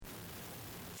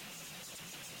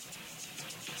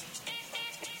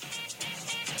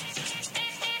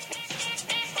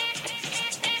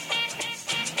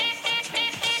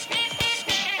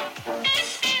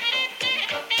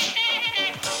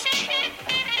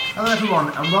Hello everyone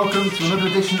and welcome to another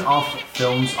edition of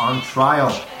Films on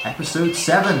Trial, episode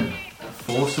 7,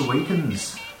 Force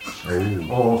Awakens.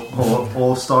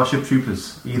 Or Starship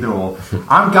Troopers, either or.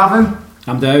 I'm Gavin.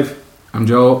 I'm Dave. I'm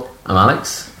Joel. I'm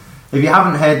Alex. If you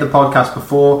haven't heard the podcast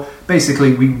before,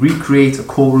 basically we recreate a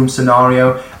courtroom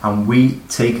scenario and we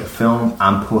take a film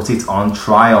and put it on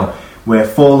trial. We're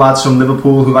 4 lads from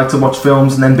Liverpool who like to watch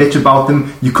films and then bitch about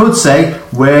them. You could say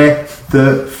we're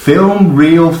the film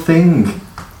real thing.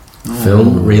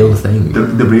 Film real thing.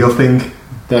 The real thing.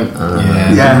 They're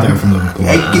from Liverpool.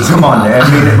 Hey, come on, I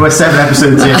mean, we're 7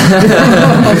 episodes in.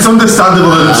 It's understandable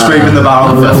that it's scraping the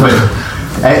barrel a little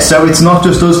bit. So it's not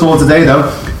just us for today, though.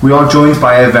 We are joined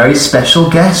by a very special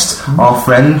guest, our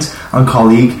friend and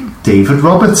colleague, David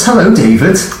Roberts. Hello,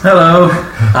 David. Hello.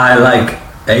 I like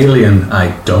Alien. I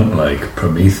don't like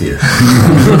Prometheus.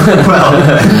 Well,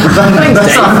 Thanks,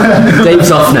 Dave.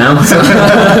 Dave's off now.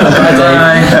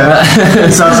 Bye,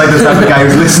 Dave. Sounds like the type of guy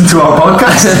who's listened to our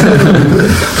podcast.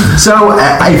 So,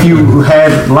 if you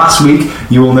heard last week,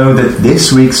 you will know that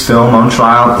this week's film on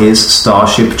trial is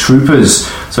Starship Troopers.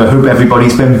 So I hope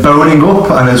everybody's been boning up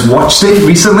and has watched it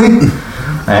recently.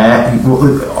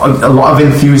 A lot of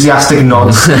enthusiastic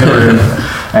nods in the room.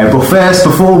 But first,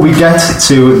 before we get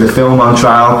to the film on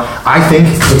trial, I think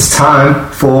it's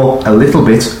time for a little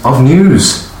bit of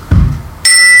news.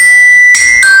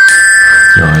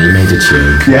 Oh, you made a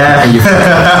tune. Yeah,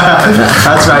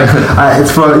 that's right.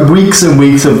 It's for weeks and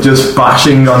weeks of just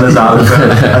bashing on the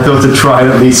xylophone. I thought to try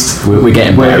and at least we're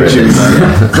getting better at it.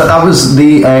 That was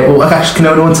the. Actually, can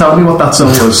anyone tell me what that song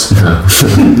was?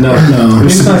 No.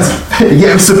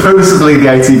 It was supposedly the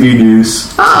ITV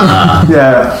News.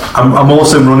 Yeah, I'm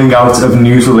also running out of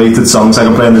news-related songs I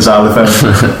can play on the xylophone.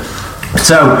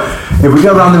 So, if we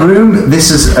go around the room,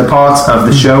 this is a part of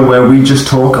the show where we just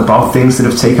talk about things that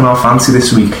have taken our fancy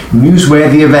this week.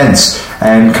 Newsworthy events.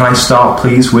 Can I start,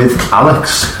 please, with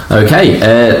Alex? Okay,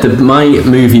 my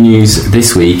movie news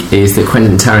this week is that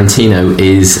Quentin Tarantino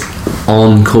is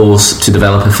on course to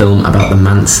develop a film about the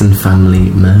Manson family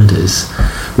murders,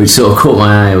 which sort of caught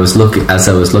my eye as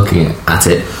I was looking at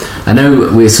it. I know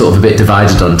we're sort of a bit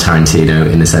divided on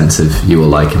Tarantino in the sense of you all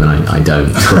like him and I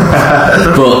don't.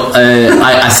 But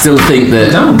I still think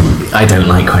that I don't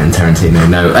like Quentin Tarantino.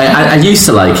 No, I used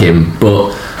to like him,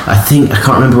 but I can't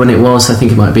remember when it was. I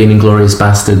think it might have been Inglourious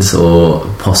Bastards or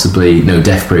possibly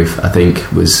Death Proof. I think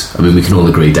was. I mean, we can all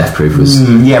agree Death Proof was.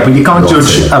 Yeah, but you can't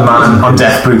judge a man on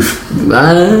Death Proof.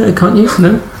 Can't you?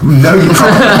 No, you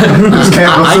can't.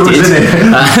 I did.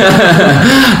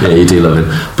 Yeah, you do love him.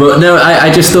 But no,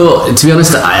 I just thought, to be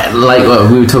honest, like what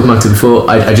we were talking about it before,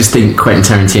 I just think Quentin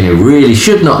Tarantino really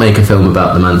should not make a film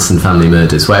about the Manson family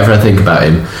murders. Whatever I think about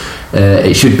him.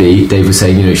 It should be, Dave was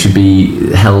saying, it should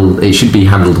be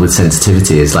handled with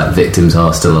sensitivity, as like victims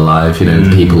are still alive,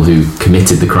 people who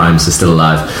committed the crimes are still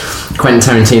alive. Quentin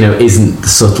Tarantino isn't the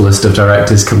subtlest of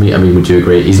directors, would you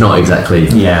agree? He's not exactly,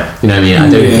 I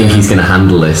don't think he's going to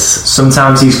handle this.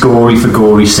 Sometimes he's gory for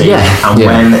gory's sake,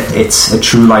 when it's a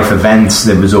true life event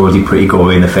that was already pretty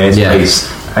gory in the first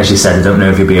place, as you said, I don't know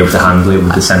if he'll be able to handle it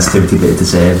with the sensitivity that it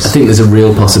deserves. I think there's a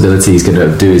real possibility he's going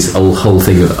to do his whole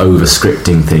thing of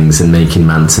over-scripting things and making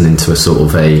Manson into a sort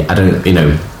of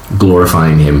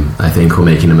glorifying him, I think, or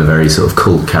making him a very sort of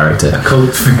cult character. A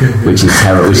cult figure. Which is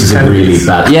terrible, which is a really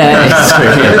bad... Yeah, it's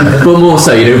true. Yeah. But more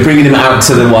so, bringing him out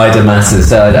to the wider masses.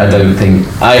 So I don't think...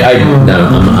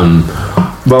 I'm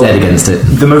dead against it.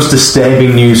 The most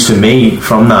disturbing news for me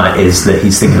from that is that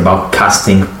he's thinking about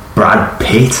casting Brad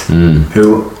Pitt,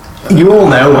 who you all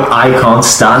know I can't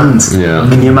stand. Yeah.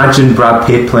 Can you imagine Brad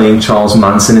Pitt playing Charles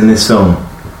Manson in this film?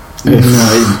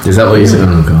 Is that what you said?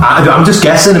 Oh, I'm just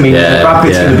guessing. Brad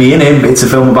Pitt's going to be in it. It's a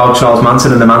film about Charles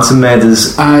Manson and the Manson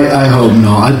murders. I hope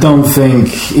not. I don't think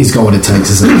he's got what it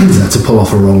takes as an actor to pull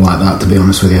off a role like that, to be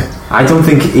honest with you. I don't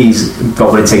think he's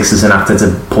got what it takes as an actor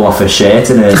to pull off a shirt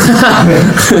in it.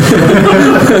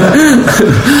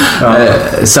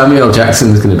 Samuel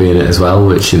Jackson's going to be in it as well,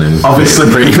 which obviously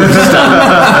pretty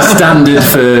standard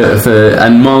for.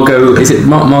 And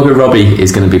Margot Robbie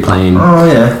is going to be playing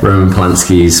Roman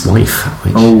Polanski's wife.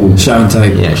 Sharon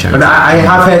Tate. Yeah, Sharon. But I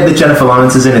have heard that Jennifer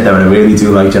Lawrence is in it though, and I really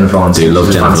do like Jennifer Lawrence. Do love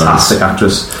Jennifer Lawrence. Fantastic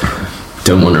actress.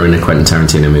 Don't want her in a Quentin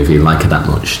Tarantino movie. Like her that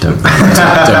much. Don't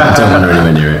want her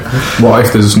anywhere near it. What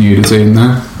if there's nudity in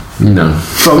there? No.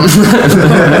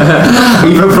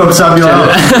 Even from Samuel.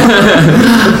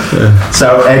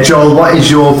 So, Joel, what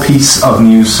is your piece of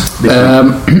news this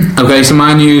week? Okay, so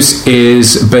my news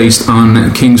is based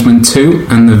on Kingsman 2,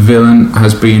 and the villain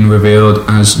has been revealed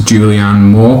as Julianne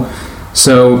Moore.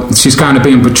 So she's kind of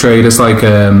being portrayed as like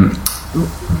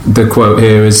the quote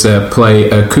here is play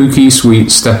a kooky, sweet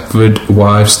Stepford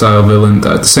wife style villain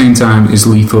that at the same time is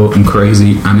lethal and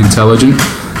crazy and intelligent.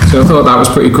 So I thought that was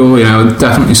pretty cool,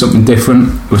 definitely something different,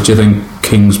 which I think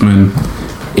Kingsman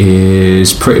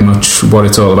is pretty much what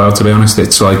it's all about, to be honest.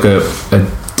 It's like a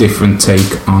different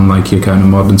take on like your kind of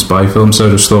modern spy film, so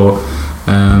I just thought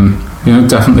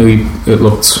definitely it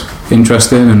looked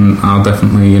interesting, and I'll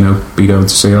definitely be going to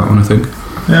see that one, I think.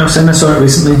 Yeah, I saw it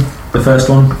recently, the first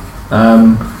one.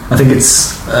 I think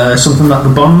it's something that the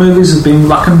Bond movies have been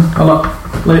lacking a lot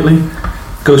lately.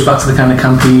 Goes back to the kind of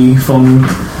campy, fun,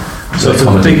 sort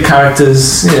of big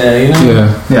characters.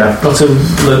 Yeah. Lots of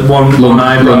one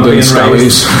eyebrow London being stories.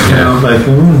 raised.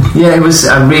 Yeah, it was.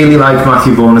 I really like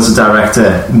Matthew Vaughn as a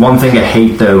director. One thing I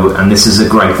hate though, and this is a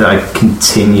gripe that I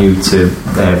continue to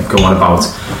go on about,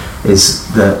 is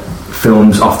that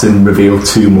films often reveal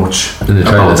too much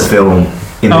about the film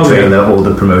in the trailer or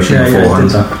the promotion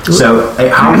beforehand. So,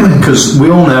 because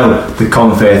we all know that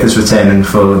Colin Firth is returning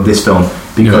for this film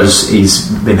because he's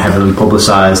been heavily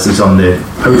publicised. He's on the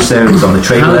poster, he's on the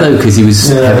trailer. How though? Because he was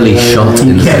heavily shot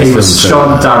in the he was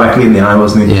shot directly in the eye,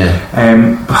 wasn't he? Yeah.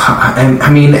 I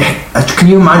mean, can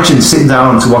you imagine sitting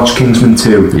down to watch Kingsman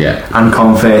 2 and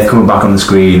Colin Firth coming back on the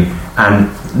screen, and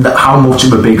how much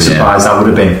of a big surprise that would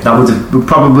have been? That would have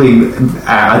probably...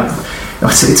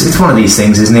 It's one of these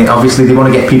things, isn't it? Obviously they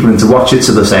want to get people in to watch it,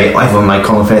 so they'll say, everyone liked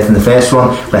Colin Firth in the first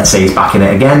one, let's say he's back in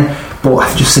it again. But I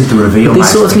just think the reveal... They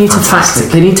sort of need to factor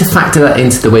that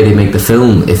into the way they make the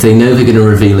film. If they know they're going to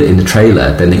reveal it in the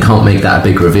trailer, then they can't make that a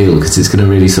big reveal, because it's going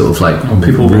to really sort of like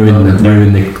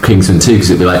ruin the Kingsman 2, because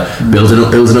it'll be like building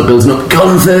up,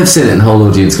 Colin Firth's in it, and the whole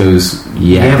audience goes,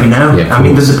 yeah, we know. Yeah, cool. I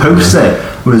mean, there's a poster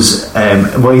was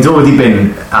he'd already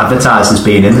been advertised as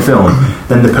being in the film.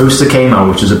 Then the poster came out,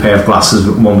 which was a pair of glasses,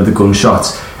 one with a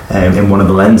gunshot in one of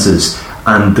the lenses,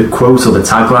 and the quote or the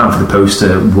tagline for the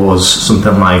poster was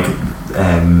something like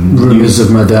rumours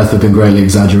of my death have been greatly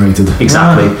exaggerated.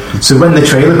 Exactly. So when the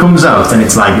trailer comes out, and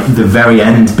it's like the very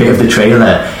end bit of the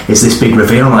trailer is this big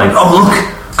reveal, like, oh look,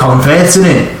 Colin Firth's in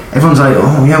it. Everyone's like,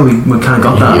 oh yeah, we kind of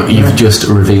got that. You've just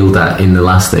revealed that in the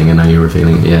last thing, and now you're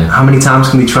revealing it. How many times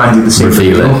can we try and do the same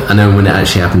reveal? I know when it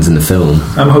actually happens in the film.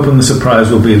 I'm hoping the surprise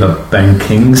will be that Ben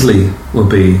Kingsley will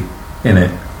be in it,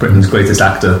 Britain's greatest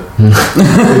actor. And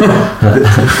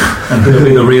it'll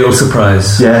be the real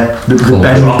surprise. Yeah, the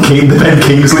Ben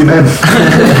Kingsley men.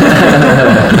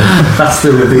 That's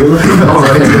the reveal.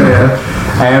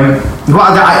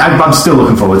 I'm still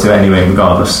looking forward to it anyway,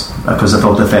 regardless, because I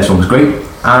thought the first one was great,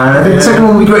 and I think the second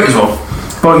one will be great as well.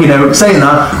 But saying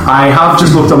that, I have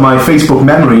just looked at my Facebook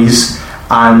memories,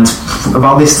 and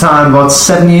about this time, about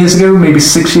 7 years ago, maybe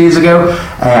 6 years ago,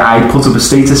 I put up a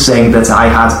status saying that I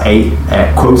had a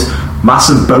quote,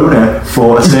 massive boner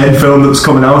for a certain film that was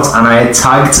coming out, and I had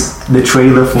tagged the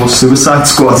trailer for Suicide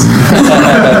Squad.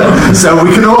 So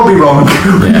we can all be wrong.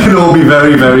 We can all be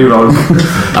very, very wrong.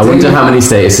 I wonder how many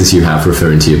statuses you have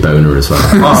referring to your boner as well.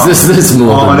 There's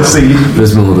more than, honestly,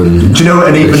 there's more than... Do you know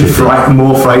an even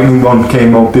more frightening one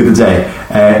came up the other day?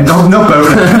 Not boner,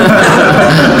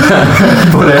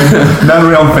 but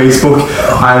memory on Facebook,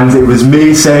 and it was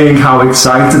me saying how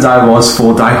excited I was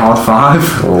for Die Hard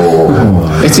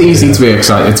 5. It's easy to be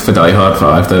excited for Die Hard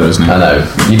 5 though, isn't it? I know.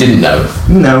 You didn't know.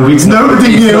 No,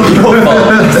 nobody knew.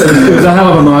 It was a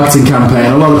hell of a marketing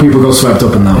campaign. A lot of people got swept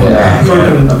up in that one.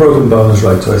 A broken bone is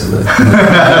right twice a day.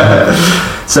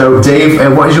 So Dave,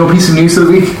 what is your piece of news of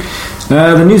the week?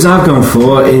 The news I've gone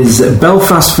for is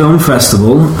Belfast Film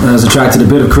Festival has attracted a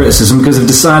bit of criticism because they've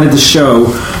decided to show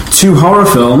two horror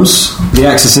films, The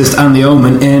Exorcist and The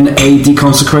Omen, in a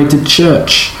deconsecrated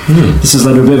church. This has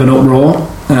led to a bit of an uproar.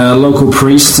 Local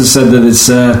priest has said that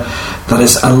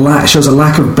shows a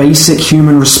lack of basic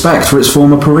human respect for its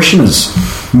former parishioners,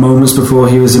 moments before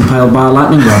he was impaled by a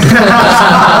lightning rod.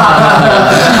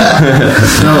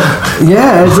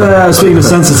 Speaking of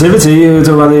sensitivity, you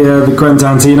talk about the Quentin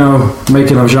Tarantino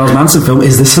making of Charles Manson film.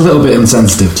 Is this a little bit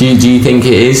insensitive? Do you think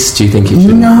it is? Do you think it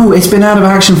should? No, it's been out of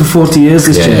action for 40 years,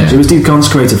 this church. It was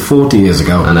deconsecrated 40 years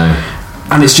ago. I know.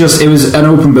 And it was an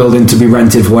open building to be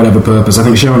rented for whatever purpose. I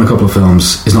think showing a couple of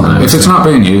films is not... If it's not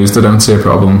being used, I don't see a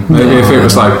problem. Maybe if it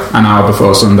was like an hour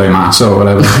before Sunday Mass or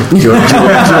whatever. During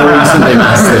Sunday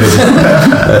Mass.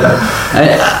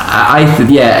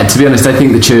 To be honest, I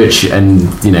think the church and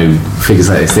figures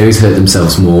like this, they always hurt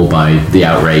themselves more by the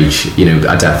outrage.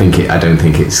 I don't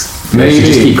think it's... Maybe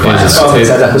just keep quiet. It's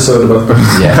that episode about...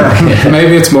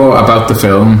 Maybe it's more about the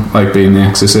film, like being The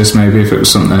Exorcist. Maybe if it was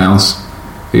something else,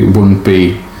 it wouldn't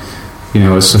be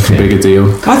it's such a bigger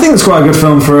deal. I think it's quite a good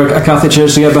film for a Catholic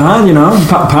church to get behind,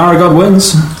 Power of God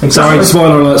wins. Exactly. Sorry,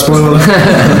 spoiler alert.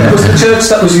 Was the church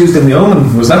that was used in The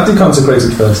Omen, was that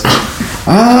deconsecrated first?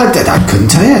 I couldn't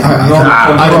tell you.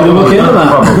 I can look into that.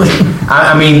 Probably.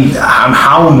 I mean,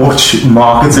 how much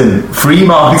free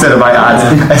marketing have I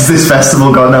had as this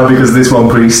festival got now because of this one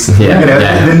priest?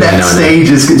 The next stage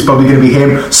is probably going to be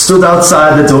him stood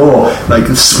outside the door, like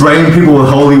spraying people with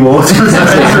holy water.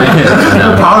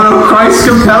 The power of Christ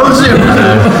compels you.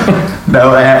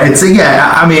 No,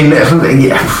 I mean,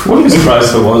 What are you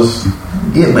surprised it was?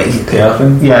 PR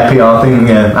thing? Yeah, PR thing,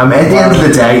 yeah. I mean, at the end of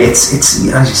the day, it's as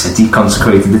you said,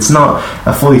 deconsecrated. It's not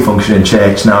a fully functioning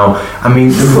church now. I mean,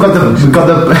 we've got the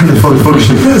fully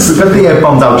functioning. We've got the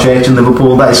bombed out church in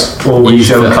Liverpool. That is always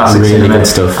showing classics really in good it.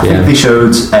 stuff. I think they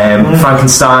showed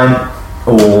Frankenstein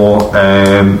or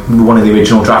one of the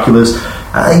original Draculas.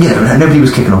 Nobody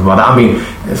was kicking up about that. I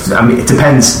mean, it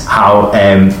depends how.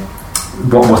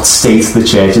 What state the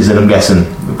church is in, I'm guessing,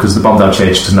 because the bombed out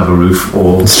church doesn't have a roof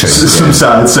or some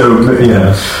side, so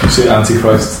you see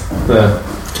Antichrist there,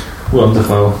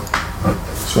 wonderful,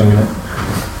 swinging it.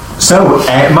 So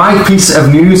my piece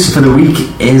of news for the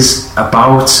week is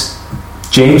about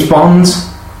James Bond.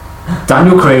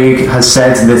 Daniel Craig has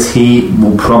said that he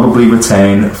will probably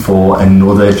return for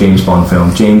another James Bond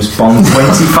film. James Bond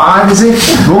 25, is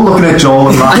it? We're all looking at Joel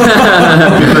and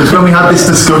laughing because when we had this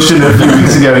discussion a few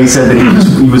weeks ago, he said that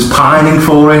he was pining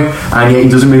for it, and yet he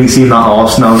doesn't really seem that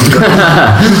arse now.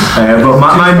 But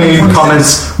my main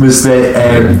comments was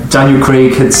that Daniel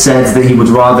Craig had said that he would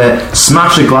rather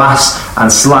smash a glass and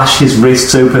slash his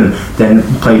wrists open than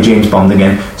play James Bond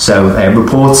again. So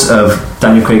reports of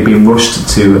Daniel Craig being rushed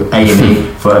to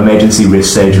A&E for emergency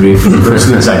wrist surgery are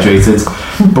grossly exaggerated.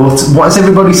 But what is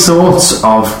everybody's thoughts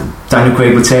of Daniel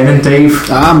Craig returning, Dave?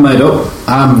 I'm made up.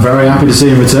 I'm very happy to see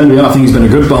him return. I think he's been a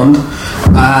good Bond.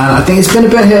 I think it's been a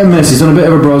bit hit and miss. He's done a bit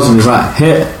of a Brosnan. He's like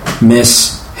hit,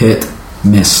 miss,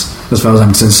 as far as I'm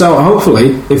concerned. So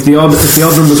hopefully, if the odd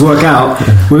numbers work out,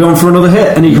 we're going for another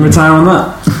hit and he can retire on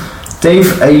that.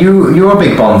 Dave, you're a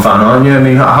big Bond fan, aren't you? I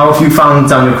mean, how have you found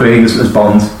Daniel Craig as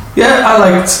Bond? Yeah, I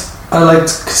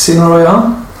liked Casino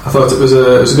Royale. I thought it was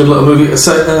a good little movie. A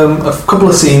couple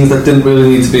of scenes that didn't really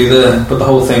need to be there, but the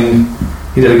whole thing,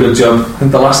 he did a good job. I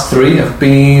think the last three have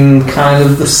been kind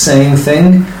of the same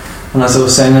thing. And as I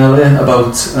was saying earlier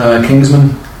about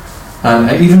Kingsman, and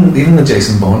even the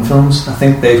Jason Bourne films, I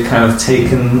think they've kind of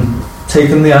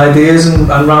taken the ideas and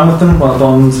ran with them, while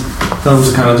Bond films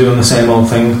are kind of doing the same old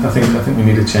thing. I think we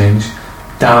need a change.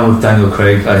 Down with Daniel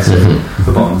Craig, I say,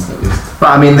 for Bond at least. But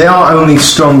I mean, there are only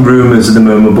strong rumours at the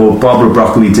moment, but Barbara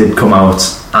Broccoli did come out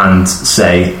and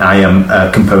say, I am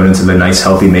a component of a nice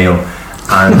healthy meal,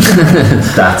 and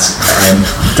that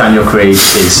Daniel Craig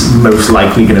is most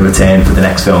likely going to return for the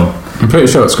next film. I'm pretty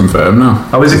sure it's confirmed now.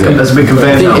 Oh, is it? Has it been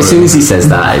confirmed? I think now? as soon as he says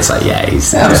that, it's like,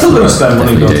 he's. I'm still going to spend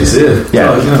money going to see it.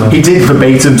 Yeah, So, he did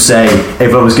verbatim say,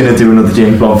 if I was going to do another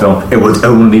James Bond film, it would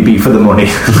only be for the money.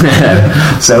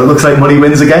 So it looks like money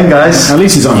wins again, guys. At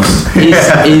least he's honest.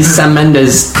 Is Sam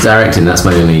Mendes directing? That's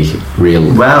my only real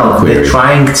query. They're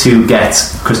trying to get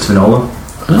Christopher Nolan.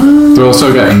 They're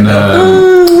also getting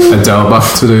Adele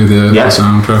back to do the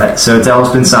soundtrack. So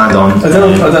Adele's been signed on.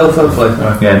 Adele fair play.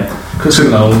 Right. Yeah. Christopher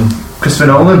Nolan.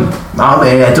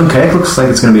 Dunkirk looks like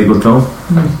it's going to be a good film.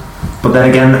 But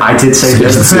then again, I did say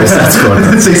Suicide Squad.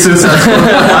 I did say Suicide Squad.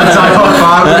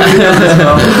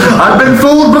 I've been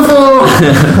fooled before.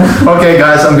 Okay,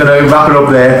 guys, I'm going to wrap it up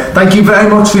there. Thank you very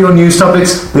much for your news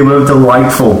topics. They were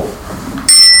delightful.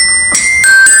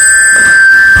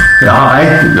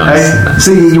 Yeah, Nice.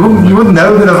 See, you wouldn't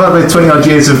know that I've had like 20 odd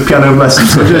years of piano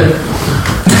lessons, would you?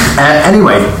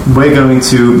 Anyway, we're going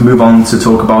to move on to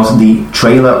talk about the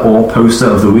trailer or poster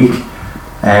of the week.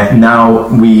 Now,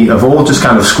 we have all just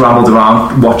kind of scrambled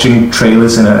around watching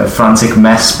trailers in a frantic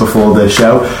mess before the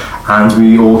show, and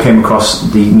we all came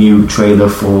across the new trailer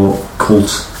for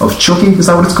Cult of Chucky. Is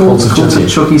that what it's called? Cult of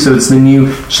Chucky. So it's the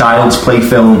new Child's Play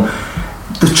film.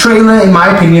 The trailer, in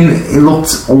my opinion, it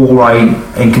looked alright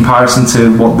in comparison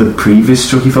to what the previous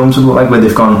Chucky films would look like, where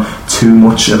they've gone too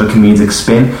much of a comedic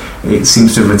spin. It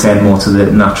seems to have returned more to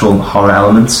the natural horror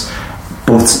elements,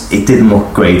 but it didn't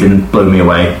look great, didn't blow me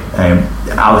away.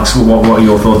 Alex, what are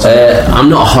your thoughts? I'm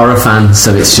not a horror fan,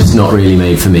 so it's just not really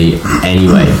made for me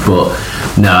anyway. But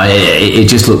no, it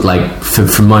just looked like,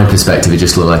 from my perspective, it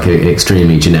just looked like an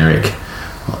extremely generic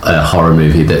horror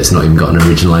movie that's not even got an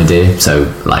original idea. So,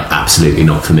 like, absolutely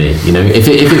not for me. You know, if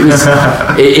it was,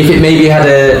 if it maybe had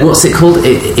a, what's it called?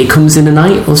 It Comes in a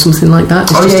Night or something like that.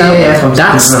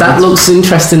 That looks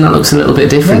interesting. That looks a little bit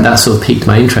different. That sort of piqued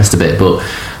my interest a bit. But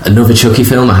Another Chucky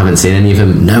film. I haven't seen any of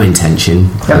them. No intention. You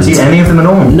haven't seen any of them at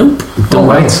all? Nope. All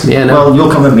right. Yeah, no. Well,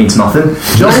 your comment means nothing.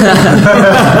 Joel?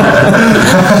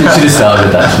 Should have started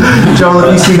with that. Joel,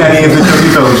 have you seen any of the Chucky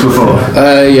films before?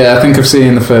 Yeah, I think I've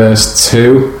seen the first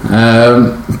two.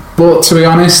 But to be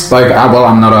honest, like,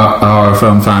 I'm not a horror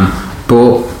film fan,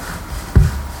 but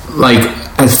like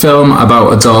a film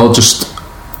about a doll, just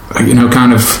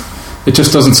kind of. It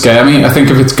just doesn't scare me. I think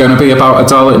if it's going to be about a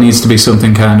doll, it needs to be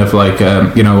something kind of like,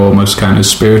 almost kind of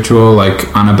spiritual, like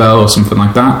Annabelle or something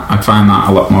like that. I find that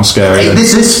a lot more scary. Hey,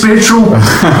 this is spiritual.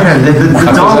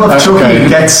 The doll of Chucky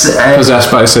gets possessed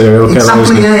by a serial killer.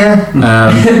 Exactly, yeah.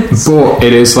 But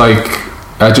it is like,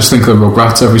 I just think of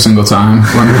Rugrats every single time.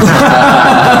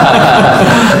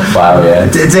 Wow, yeah.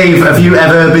 Dave, have you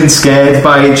ever been scared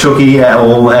by Chucky at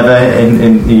all, ever,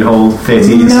 in your whole 30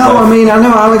 years? No, I mean, I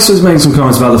know Alex has made some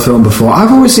comments about the film before.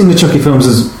 I've always seen the Chucky films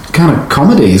as kind of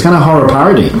comedy. It's kind of horror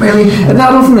parody. Really? And I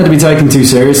don't think they're to be taken too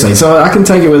seriously. So I can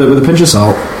take it with a pinch of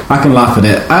salt. I can laugh at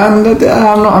it, and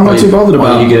I'm not too bothered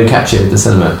about it. Are you going to catch it at the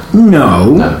cinema?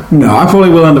 No. I probably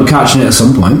will end up catching it at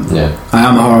some point. Yeah. I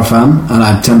am a horror fan, and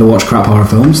I tend to watch crap horror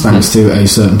films, thanks to a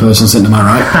certain person sitting to my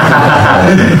right.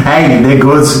 Hey, they're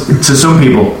good to some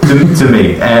people, to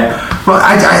me. But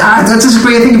I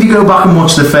disagree. I think if you go back and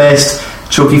watch the first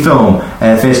Chucky film,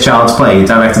 first Child's Play,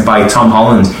 directed by Tom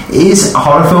Holland, is a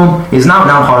horror film. It's now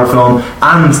a horror film,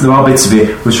 and there are bits of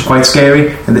it which are quite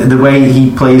scary. The way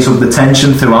he plays up the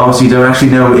tension throughout, so you don't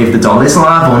actually know if the doll is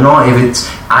alive or not, if it's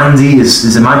Andy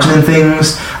is imagining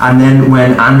things, and then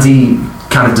when Andy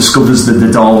kind of discovers that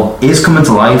the doll is coming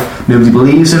to life, nobody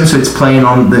believes him, so it's playing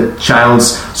on the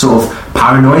child's sort of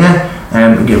paranoia.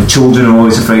 Children are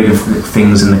always afraid of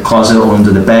things in the closet or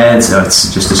under the bed. So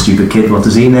it's just a stupid kid. What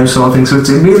does he know? Sort of thing. So it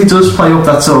really does play up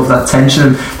that sort of that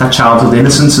tension, that childhood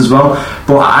innocence as well.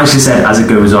 But as you said, as it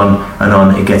goes on and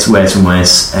on, it gets worse and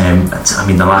worse. I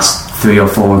mean, the last 3 or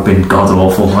 4 have been god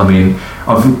awful. I mean,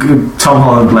 Tom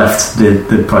Holland left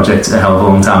the project a hell of a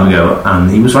long time ago,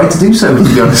 and he was right to do so. To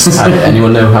be honest.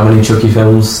 Anyone know how many Chucky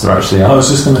films there actually are? I was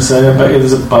just going to say, I bet you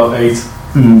there's about 8.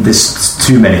 There's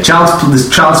too many. There's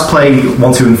Child's Play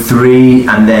 1, 2 and 3,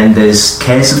 and then there's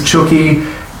Curse of Chucky,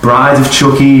 Bride of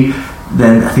Chucky,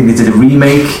 then I think they did a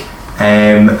remake,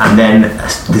 and then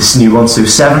this new one, so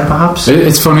 7 perhaps.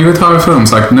 It's funny with horror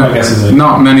films, like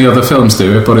not many other films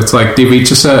do it, but it's like they reach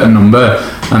a certain number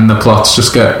and the plots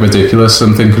just get ridiculous.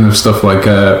 I'm thinking of stuff like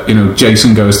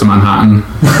Jason Goes to Manhattan.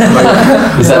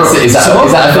 Is that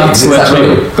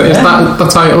real? But is that the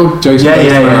title? Jason Goes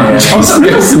to Manhattan? Jason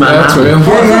Goes to Manhattan. That's real.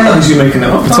 Yeah. Was you making it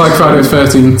up? It's like Friday the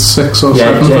 13th, 6 or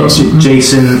 7.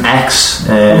 Jason X.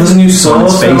 There's a new Saw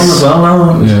film as well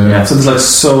now. Yeah. So there's like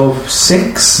Saw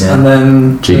 6, yeah. and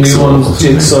then Jigsaw, the new one,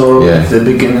 Jigsaw, the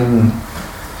beginning.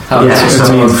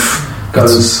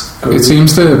 It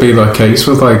seems to be the case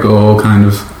with like all kind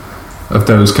of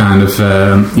those kind of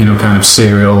kind of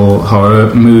serial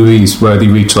horror movies where they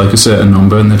reach like a certain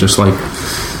number and they're just like.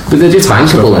 But they're just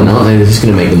bankable, then, aren't they? They're just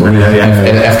going to make the money.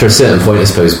 After a certain point, I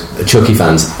suppose Chucky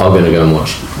fans are going to go and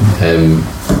watch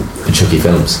the Chucky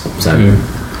films.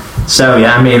 So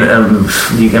yeah, I mean,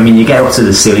 you get up to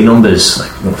the silly numbers,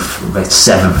 like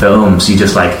 7 films. You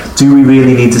just like, do we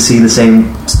really need to see the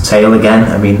same tale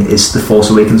again? I mean, is The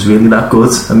Force Awakens really that good?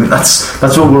 I mean, that's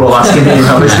what we're all asking here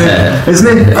now, isn't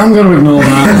it? I'm going to ignore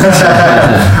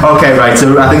that. Okay, right.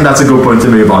 So I think that's a good point to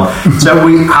move on. So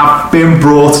we have been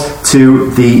brought to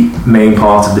the main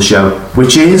part of the show,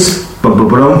 which is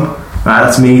right,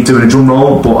 that's me doing a drum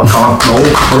roll, but I can't roll.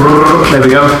 There we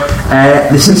go.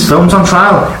 This is Films on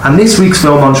Trial, and this week's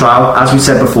film on trial, as we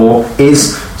said before,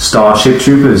 is Starship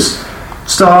Troopers.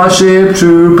 Starship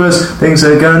Troopers, things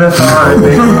are gonna find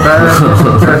me.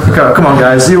 Come on,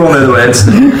 guys, you all know the words.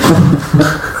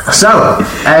 So,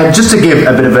 just to give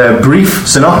a bit of a brief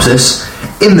synopsis.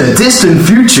 In the distant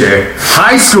future,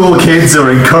 high school kids are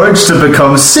encouraged to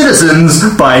become citizens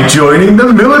by joining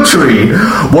the military.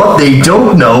 What they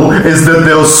don't know is that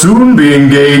they'll soon be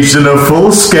engaged in a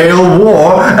full-scale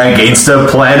war against a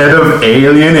planet of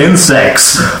alien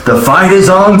insects. The fight is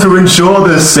on to ensure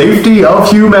the safety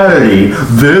of humanity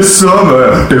this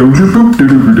summer.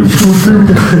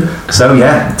 So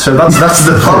that's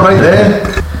the plot right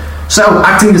there. So,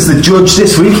 acting as the judge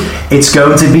this week, it's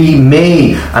going to be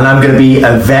me, and I'm going to be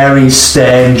a very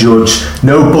stern judge.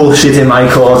 No bullshit in my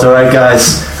court, alright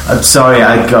guys? I'm sorry,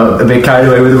 I got a bit carried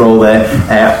away with the role there.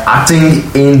 Acting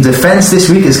in defence this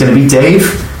week is going to be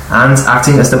Dave. and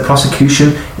acting as the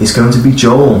prosecution is going to be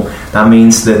Joel. That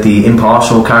means that the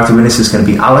impartial character witness is going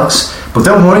to be Alex. But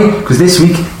don't worry, because this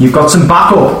week you've got some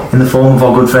backup in the form of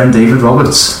our good friend David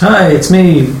Roberts. Hi, it's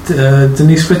me,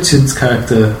 Denise Richards'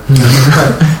 character.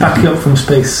 Back you up from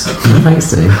space.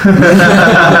 Thanks, Dave.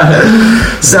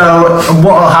 So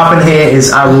what will happen here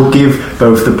is I will give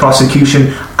both the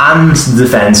prosecution and the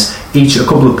defence each a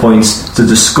couple of points to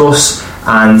discuss,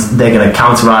 and they're going to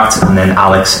counteract, and then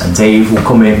Alex and Dave will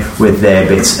come in with their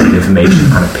bits of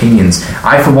information and opinions.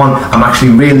 I, for one, am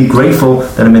actually really grateful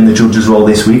that I'm in the judge's role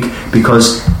this week,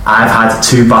 because I've had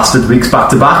 2 bastard weeks back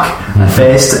to back.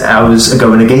 First, I was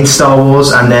going against Star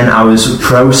Wars, and then I was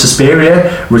pro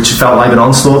Suspiria, which felt like an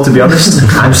onslaught, to be honest.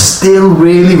 I'm still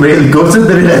really, really gutted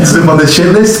that it ends up on the shit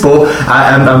list, but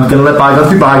I'm going to let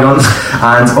bygones be bygones.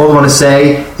 And all I want to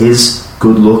say is,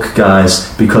 good luck,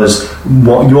 guys, because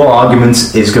what your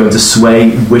argument is going to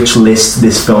sway which list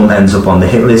this film ends up on, the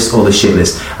hit list or the shit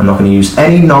list. I'm not going to use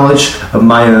any knowledge of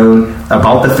my own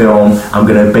about the film. I'm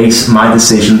going to base my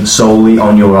decision solely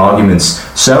on your arguments.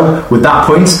 So, with that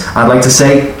point, I'd like to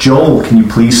say, Joel, can you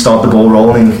please start the ball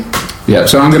rolling? Yeah,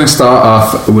 so I'm going to start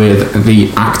off with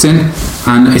the acting,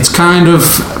 and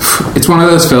it's one of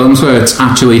those films where it's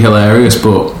actually hilarious,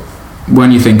 but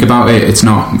when you think about it, it's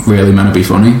not really meant to be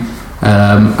funny.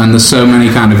 And there's so many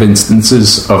kind of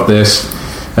instances of this.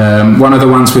 One of the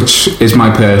ones which is my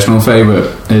personal favourite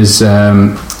is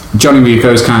Johnny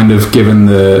Rico's kind of given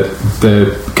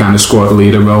the kind of squad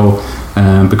leader role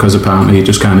because apparently he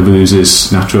just kind of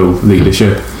oozes natural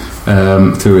leadership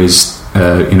through his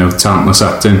talentless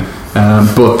acting.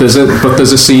 But there's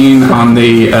a scene on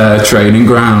the training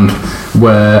ground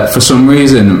where for some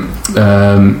reason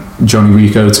Johnny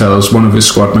Rico tells one of his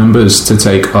squad members to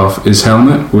take off his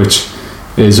helmet, which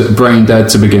is brain dead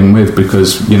to begin with,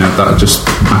 because that just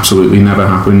absolutely never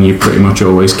happened. You pretty much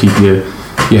always keep your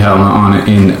helmet on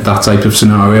in that type of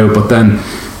scenario. But then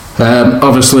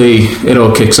obviously it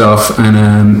all kicks off,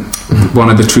 and one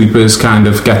of the troopers kind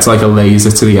of gets like a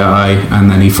laser to the eye, and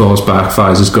then he falls back,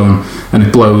 fires his gun, and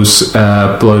it blows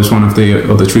one of the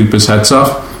other troopers' heads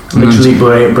off. Literally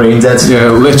brain dead. Yeah,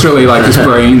 literally like his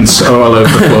brains are all over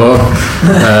the floor.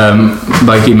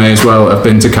 Like he may as well have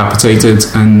been decapitated,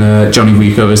 and Johnny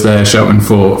Rico is there shouting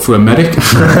for a medic.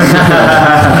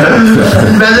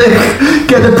 Medic!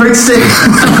 Get the prick stick!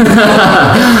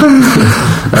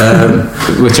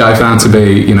 Which I found to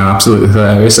be, absolutely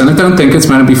hilarious. And I don't think it's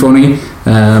meant to be funny,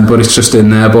 but it's just in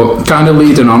there. But kind of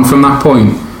leading on from that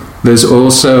point, there's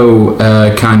also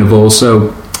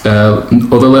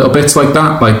other little bits like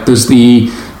that. Like there's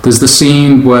the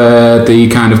scene where they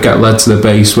kind of get led to the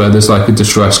base where there's like a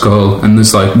distress call, and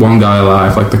there's like one guy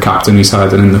alive, like the captain, he's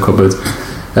hiding in the cupboard,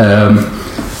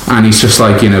 and he's just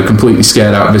like completely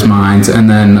scared out of his mind. And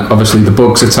then obviously the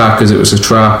bugs attack because it was a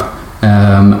trap,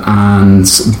 and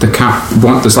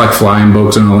there's like flying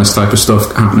bugs and all this type of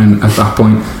stuff happening at that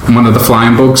point, and one of the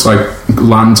flying bugs like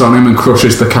lands on him and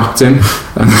crushes the captain,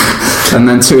 and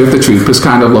then 2 of the troopers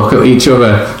kind of look at each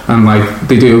other and like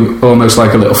they do almost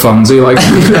like a little Fonzie, like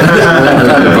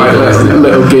kind of like a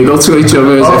little giggle to each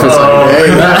other as if it's like, hey,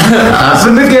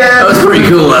 happened again. That was pretty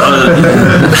cool.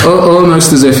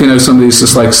 Almost as if somebody's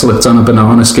just like slipped on a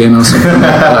banana skin or something like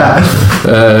that.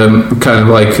 Kind of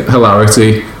like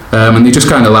hilarity. And they just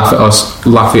kind of laugh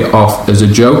it off as a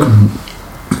joke.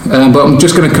 But I'm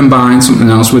just going to combine something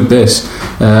else with this,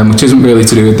 which isn't really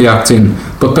to do with the acting.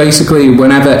 But basically,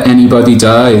 whenever anybody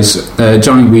dies,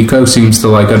 Johnny Rico seems to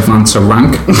like advance a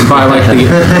rank. By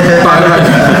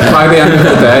the end of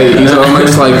the day, he's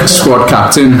almost like squad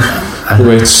captain,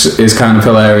 which is kind of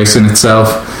hilarious in itself.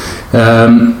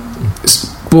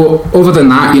 But other than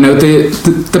that,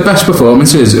 the best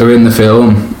performances are in the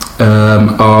film.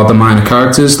 Are the minor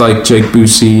characters like Jake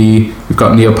Busey, we've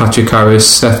got Neil Patrick Harris,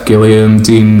 Seth Gilliam,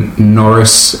 Dean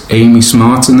Norris, Amy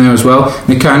Smart in there as well. And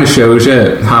it kind of shows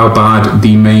you how bad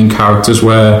the main characters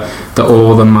were, that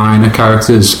all the minor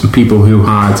characters and people who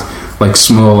had like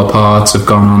smaller parts have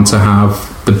gone on to have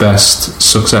the best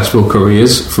successful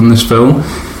careers from this film.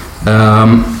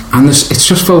 And it's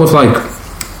just full of like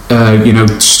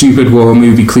stupid war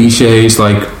movie cliches.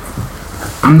 Like,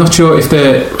 I'm not sure if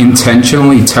they're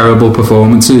intentionally terrible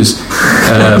performances,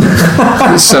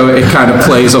 so it kind of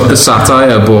plays up the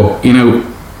satire, but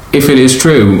if it is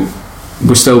true,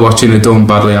 we're still watching a dumb,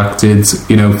 badly acted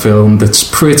film that's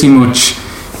pretty much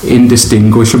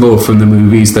indistinguishable from the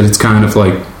movies that it's kind of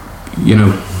like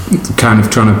kind of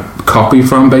trying to copy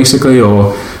from, basically,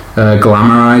 or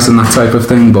glamorize and that type of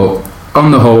thing. But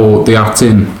on the whole, the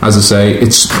acting, as I say,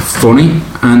 it's funny,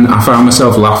 and I found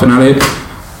myself laughing at it,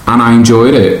 and I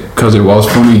enjoyed it because it was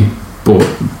funny, but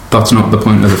that's not the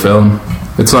point of the film.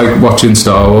 It's like watching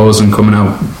Star Wars and coming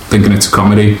out thinking it's a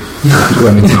comedy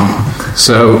when it's not.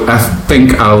 So I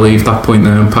think I'll leave that point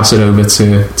there and pass it over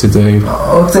to Dave.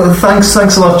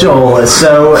 Thanks a lot, Joel.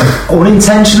 So,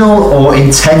 unintentional or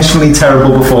intentionally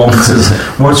terrible performances?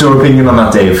 What's your opinion on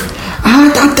that, Dave?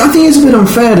 I think it's a bit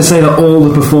unfair to say that all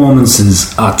the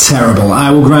performances are terrible. I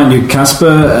will grant you,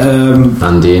 Casper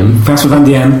Van Dien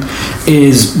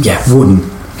is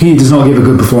wooden. He does not give a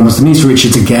good performance. Denise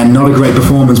Richards, again, not a great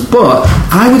performance, but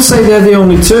I would say they're the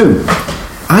only two.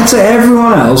 I'd say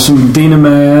everyone else, from Dina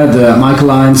Meyer,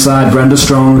 Michael Ironside, Brenda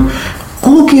Strong,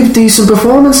 all give decent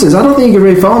performances. I don't think you can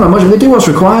really follow that much, but they do what's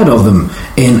required of them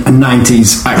in a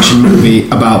 90s action movie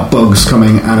about bugs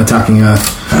coming and attacking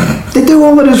Earth. They do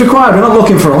all that is required. We're not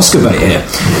looking for Oscar bait here.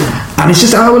 And it's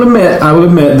just, I will admit,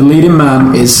 the leading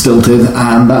man is stilted,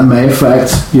 and that may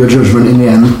affect your judgment in the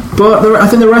end. But I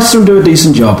think the rest of them do a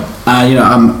decent job.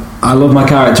 I love my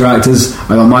character actors.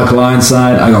 I got Michael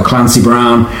Ironside, I got Clancy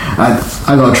Brown.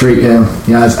 I got a treat. I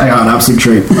got an absolute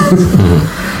treat.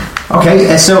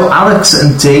 Okay, so Alex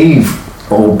and Dave,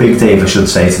 or Big Dave, I should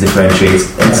say, to differentiate.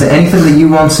 Is there anything that you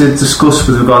want to discuss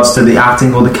with regards to the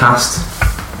acting or the cast?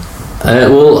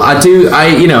 Well, I do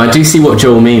see what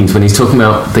Joel means when he's talking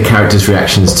about the characters'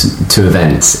 reactions to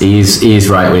events. He is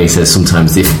right when he says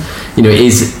sometimes it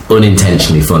is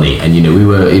unintentionally funny, and I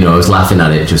was laughing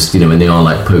at it just when they are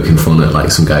like poking fun at like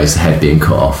some guy's head being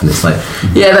cut off, and it's like,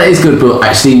 yeah, that is good, but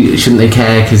actually shouldn't they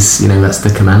care because that's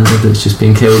the commander that's just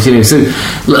being killed, so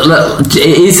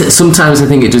it is sometimes I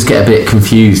think it does get a bit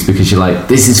confused because you're like,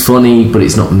 this is funny but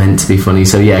it's not meant to be funny.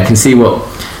 So yeah, I can see where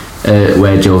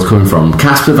Joel's coming from.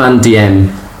 Casper Van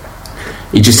Dien,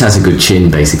 he just has a good chin,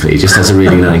 basically. He just has a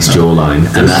really nice jawline,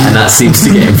 and that seems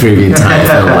to get him through the entire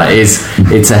film. Like,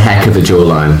 it's a heck of a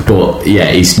jawline, but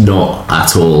yeah, he's not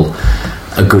at all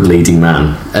a good leading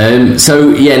man.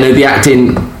 The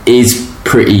acting is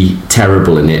pretty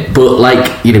terrible in it, but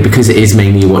because it is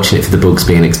mainly you're watching it for the bugs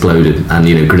being exploded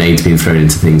and grenades being thrown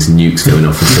into things and nukes going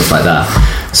off and stuff like that.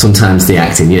 Sometimes the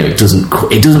acting, it doesn't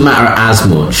matter as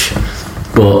much.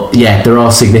 But yeah, there are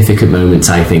significant moments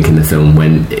I think in the film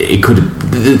when it could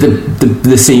have,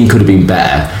 the scene could have been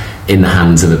better in the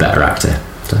hands of a better actor.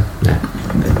 So yeah.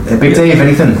 Big Dave,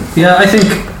 anything? Yeah, I think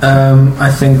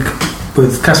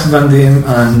with Casper Van Dien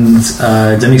and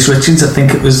Denise Richards, I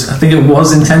think it was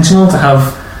intentional to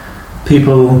have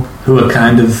people who are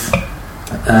kind of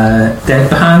dead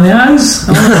behind the eyes.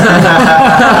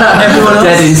 Everyone else,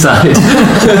 dead inside.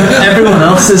 Everyone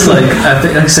else is like, I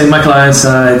think, say Michael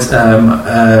Ironside,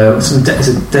 is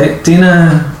it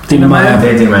Dina Meyer?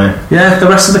 Yeah, the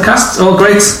rest of the cast, all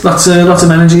great, lots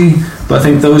of energy. But I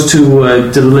think those two were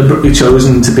deliberately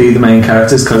chosen to be the main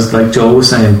characters because, like Joel was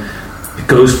saying, it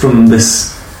goes from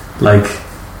this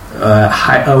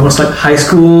almost like high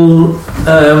school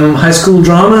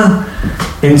drama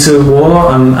into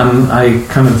war, and I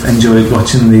kind of enjoyed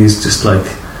watching these just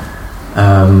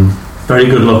very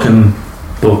good looking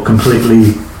but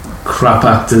completely crap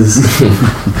actors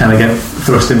kind of get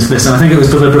thrust into this, and I think it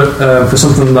was deliberate for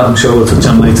something that I'm sure we'll touch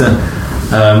on later,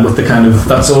 with the kind of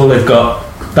that's all they've got,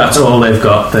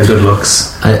 their good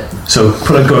looks. So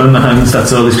put a gun in the hands,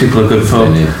 that's all these people are good for.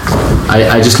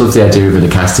 I just love the idea of in a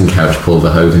casting couch, Paul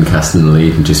Verhoeven casting the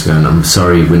lead and just going, I'm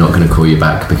sorry, we're not going to call you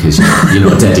back because you're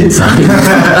not dead inside.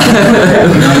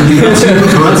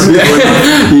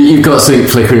 You've got something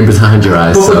flickering behind your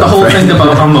eyes. But the whole thing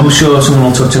about, I'm sure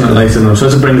someone will touch on it later, and I'm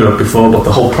supposed to bring it up before, but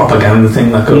the whole propaganda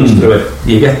thing that goes through it,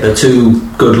 you get the two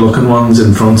good looking ones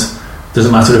in front,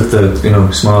 doesn't matter if they're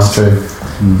smart. True.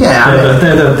 Yeah,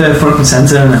 they're front and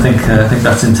centre, and I think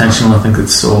that's intentional. I think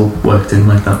it's all worked in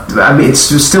like that. I mean, it's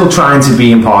still trying to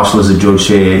be impartial as a judge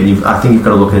here. I think you've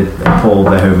got to look at Paul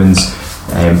Verhoeven's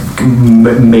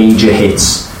major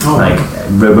hits, like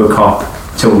RoboCop,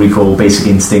 Total Recall, Basic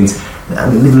Instinct.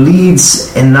 And the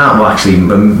leads in that, well, actually,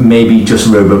 maybe just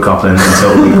RoboCop and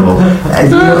Total Recall.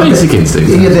 Basic Instinct.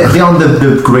 They aren't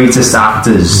the greatest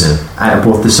actors,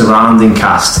 but the surrounding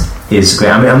cast is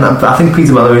great. I mean, I think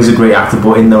Peter Weller is a great actor,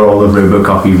 but in the role of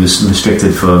RoboCop, he was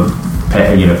restricted for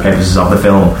purposes of the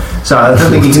film. So I don't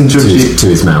think he can judge it to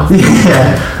his mouth.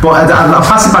 Yeah, but I'll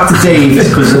pass it back to Dave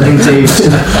because I think Dave's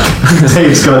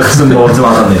got some more to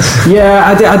add on this. Yeah,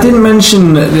 I didn't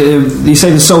mention. You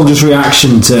say the soldiers'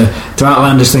 reaction to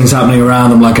outlandish things happening around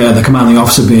them, like the commanding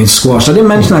officer being squashed. I didn't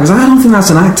mention that because I don't think that's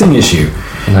an acting issue.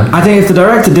 No. I think if the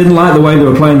director didn't like the way they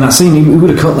were playing that scene, he would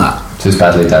have cut that. So it's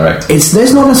badly directed. It's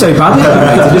not necessarily badly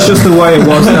directed. It's just the way it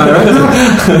was directed.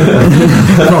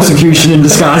 Prosecution in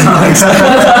disguise, Alex.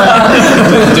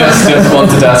 just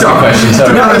wanted to ask a question.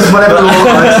 Sorry. Whatever the law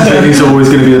Alex is in, he's always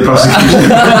going to be the prosecution.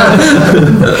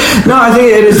 No, I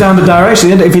think it is down to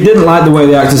direction. If he didn't like the way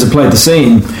the actors had played the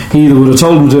scene, he either would have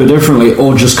told them to do it differently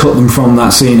or just cut them from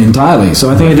that scene entirely. So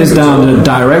I think it is down to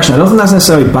direction. I don't think that's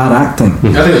necessarily bad acting.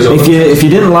 If you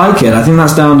didn't like it, I think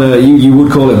that's down to you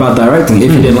would call it bad directing.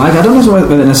 If you didn't like it, I don't know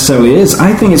whether it necessarily is.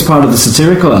 I think it's part of the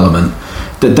satirical element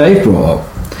that Dave brought up,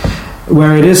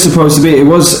 where it is supposed to be. It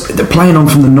was playing on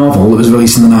from the novel that was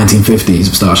released in the 1950s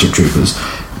of Starship Troopers.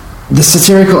 The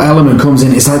satirical element comes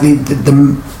in. It's like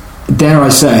the dare I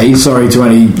say, sorry to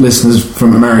any listeners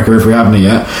from America if we haven't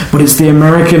yet, but it's the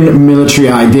American military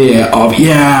idea of,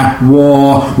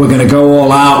 war, we're going to go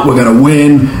all out, we're going to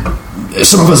win,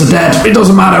 some of us are dead, it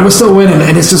doesn't matter, we're still winning.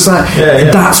 And it's just like,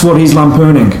 that's what he's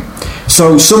lampooning.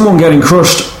 So someone getting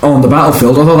crushed on the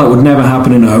battlefield, although that would never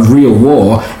happen in a real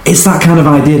war, it's that kind of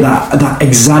idea, that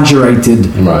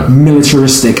exaggerated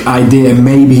militaristic idea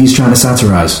maybe he's trying to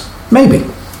satirise. Maybe.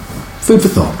 Food for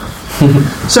thought.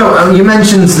 So you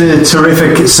mentioned the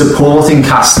terrific supporting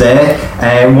cast there.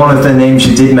 One of the names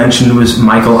you did mention was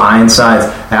Michael Ironside.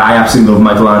 I absolutely love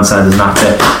Michael Ironside as an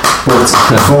actor, but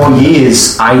for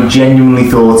years I genuinely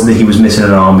thought that he was missing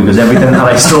an arm, because everything that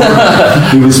I saw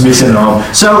he was missing an arm.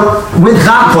 So with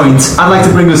that point, I'd like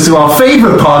to bring us to our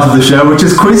favourite part of the show, which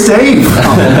is Quiz Dave.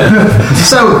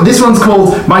 So this one's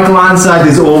called Michael Ironside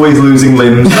is Always Losing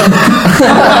Limbs.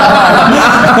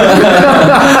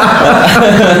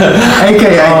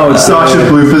 AKA Starship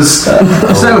Bloopers.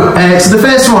 So the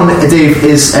first one, Dave,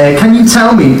 is can you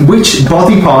tell me which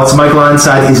body parts Michael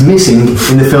Ironside is missing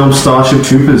in the film Starship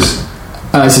Troopers?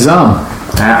 It's his arm.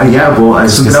 Something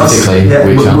else.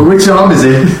 Which arm is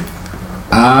it?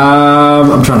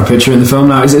 I'm trying to picture in the film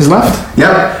now. Is it his left?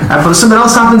 Yep. But something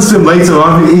else happens to him later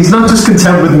on. He's not just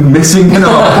content with missing an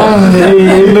arm.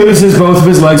 He loses both of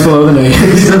his legs below the knee.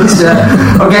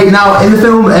 Okay, now in the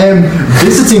film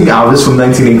Visiting Hours from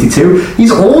 1982,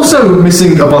 he's also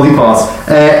missing a body part.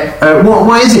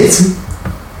 Why is it?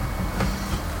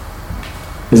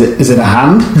 Is it a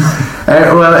hand?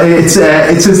 Well,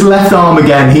 it's his left arm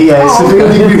again. He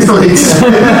severely mutilates his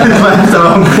left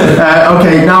arm.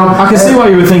 Okay, now I can see why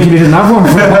you were thinking he didn't have one.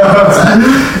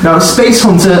 Now, Space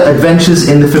Hunter Adventures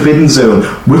in the Forbidden Zone.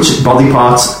 Which body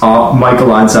parts are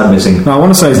Michael Ironside missing? No, I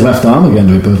want to say his left arm again,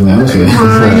 to be perfectly honest with you.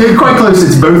 You're quite close.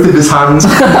 It's both of his hands,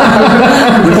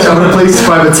 which are replaced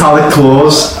by metallic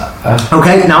claws.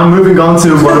 Okay, now moving on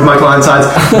to one of Michael Ironside's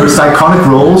most iconic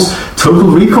roles, Total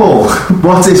Recall.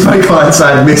 What is Michael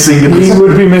Ironside missing? He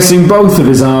would be missing both of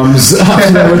his arms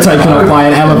after they were taken up by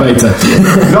an elevator.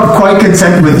 Not quite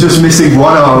content with just missing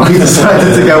one arm, he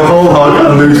decided to go whole hog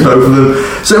and lose both of them.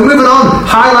 So moving on,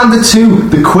 Highlander 2,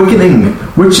 The Quickening.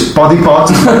 Which body part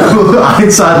does Michael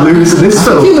Ironside lose in this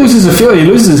film? He loses a few. He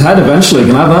loses his head eventually.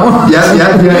 Can I have that one?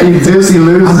 Yeah, he does. He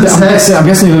loses his head. I'm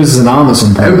guessing he loses an arm at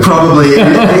some point. Probably.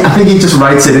 I think he just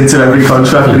writes it into every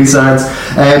contract that he signs.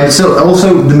 So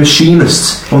also The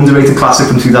Machinist, underrated classic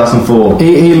from 2004.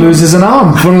 He loses an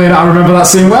arm. Funnily enough, I remember that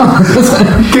scene well.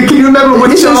 Can you remember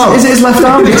which arm? Is it his left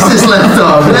arm? It's his left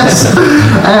arm, yes.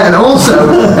 And also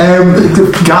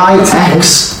Guy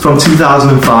X from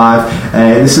 2005.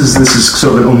 This is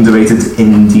sort of an underrated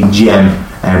indie gem.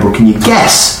 But can you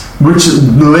guess which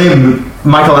limb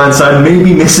Michael Ironside may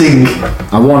be missing?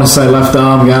 I want to say left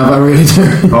arm, Gav, I really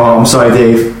do. Oh, I'm sorry,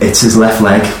 Dave. It's his left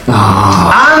leg.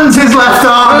 And his left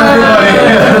arm,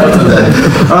 everybody.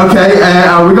 Okay,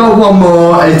 we got one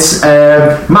more. It's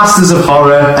Masters of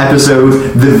Horror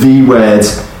episode, The V Word.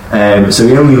 So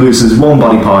he only loses one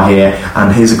body part here,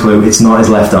 and here's a clue, it's not his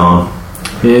left arm.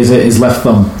 Is it his left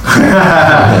thumb?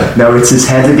 No, it's his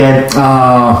head again.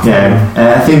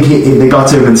 I think they got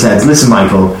to him and said, listen,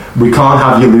 Michael, we can't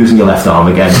have you losing your left arm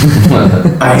again.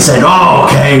 And he said,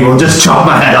 okay, we'll just chop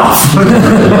my head off.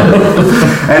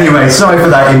 Anyway, sorry for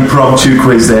that impromptu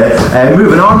quiz there.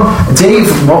 Moving on, Dave,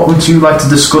 what would you like to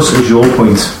discuss as your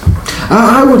point?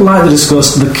 I would like to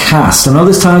discuss the cast. I know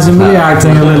this ties in with the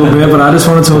acting a little bit, but I just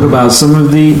want to talk about some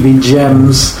of the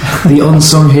gems, the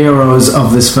unsung heroes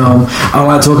of this film. I would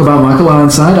like to talk about Michael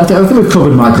Ironside. I think we've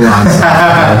covered Michael Ironside.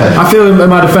 I feel in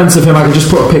my defence of him, I can just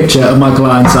put a picture of Michael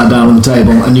Ironside down on the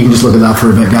table and you can just look at that for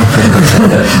a bit.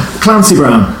 Clancy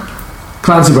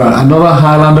Brown, another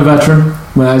Highlander veteran,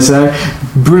 may I say.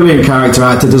 Brilliant character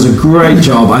actor, does a great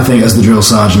job, I think, as the drill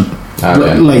sergeant.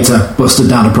 Later busted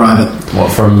down a private.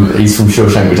 He's from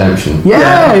Shawshank Redemption?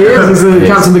 Yeah, he is. He's the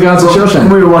captain of the guards of Shawshank.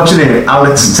 When we were watching it,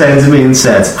 Alex turned to me and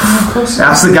said,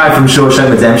 that's the guy from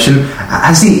Shawshank Redemption.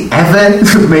 has he ever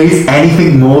made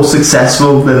anything more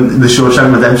successful than The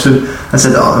Shawshank Redemption? I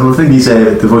said, I think he's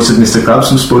the voice of Mr. Krabs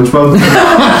from SpongeBob.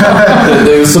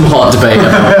 There was some hot debate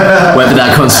about whether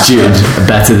that constituted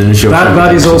better than The Shawshank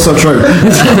That is also true.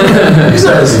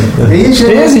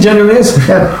 He genuinely is.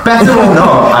 Yeah, better or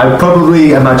not, I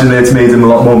probably imagine it's made him a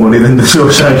lot more money than The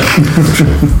Shawshank.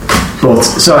 But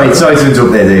sorry to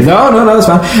interrupt there, Dave. No, that's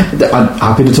fine. I'm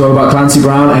happy to talk about Clancy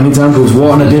Brown anytime, because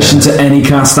what an addition to any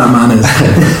cast that man is.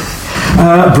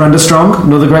 Brenda Strong,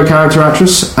 another great character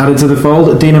actress, added to the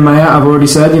fold. Dina Meyer, I've already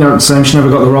said, same, she never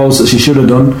got the roles that she should have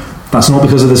done. That's not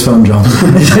because of this film, John.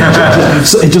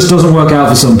 It just doesn't work out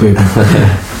for some people.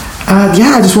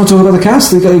 I just want to talk about the cast.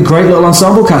 They've got a great little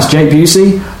ensemble cast. Jake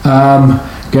Busey,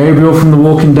 Gabriel from The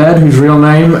Walking Dead, whose real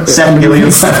name Seth Gilliam.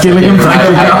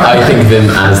 I think of him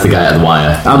as the guy at The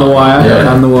Wire. And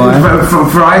The Wire. For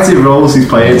variety of roles he's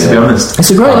played, to be honest. It's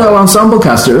a great little ensemble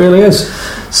cast, it really is.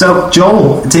 So,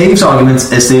 Joel, Dave's argument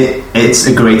is that it's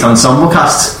a great ensemble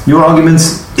cast. Your argument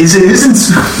is it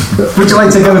isn't. Would you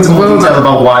like to go into more detail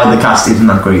about why the cast isn't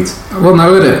that great? Well,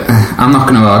 no, I'm not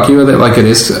going to argue with it. Like, it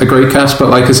is a great cast, but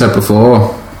like I said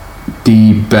before,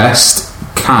 the best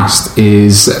cast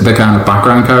is the kind of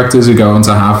background characters who go on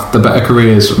to have the better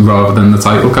careers rather than the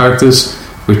title characters,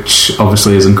 which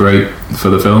obviously isn't great for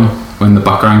the film when the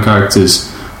background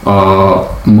characters are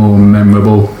more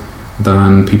memorable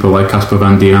than people like Casper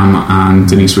Van Dien and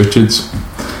Denise Richards.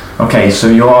 Okay, so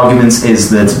your argument is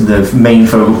that the main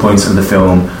focal points of the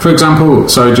film... For example,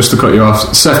 sorry, just to cut you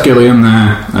off, Seth Gilliam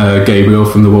there, Gabriel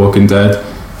from The Walking Dead,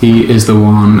 he is the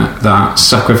one that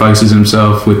sacrifices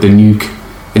himself with the nuke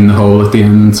in the hole at the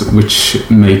end, which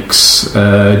makes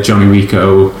Johnny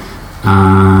Rico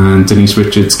and Denise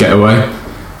Richards get away.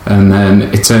 And then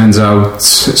it turns out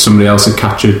somebody else had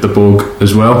captured the bug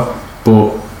as well.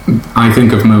 But I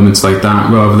think of moments like that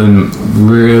rather than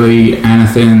really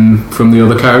anything from the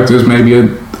other characters, maybe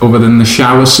other than the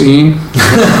shower scene.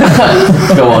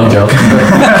 Go on, Joe.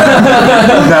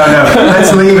 No,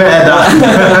 let's leave it at that.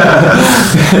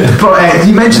 But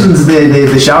you mentioned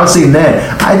the shower scene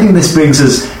there. I think this brings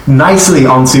us nicely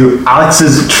onto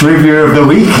Alex's trivia of the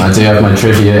week. I do have my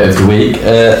trivia of the week.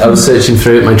 I was searching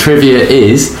through it. My trivia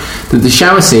is that the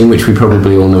shower scene, which we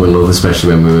probably all know and love,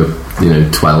 especially when we were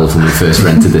 12 when we first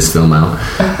rented this film out,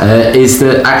 is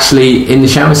that actually in the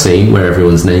shower scene where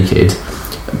everyone's naked,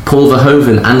 Paul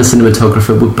Verhoeven and the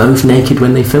cinematographer were both naked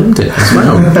when they filmed it as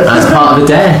well, as part of a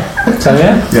dare. So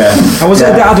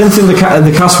I didn't think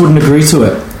the cast wouldn't agree to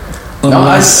it.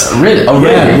 Unless, really? Oh,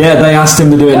 really? Yeah, they asked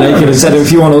him to do it naked and said,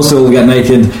 if you want us to all get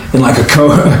naked in like a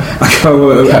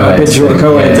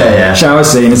shower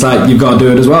scene, it's like, you've got to do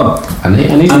it as well. And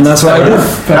that's what I did.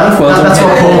 That's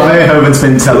what Paul Verhoeven's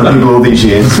been telling people all these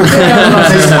years.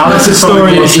 Alex's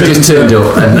story. He just turned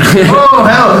up. Oh,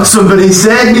 hell, somebody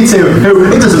said me to. Who?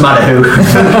 It doesn't matter who.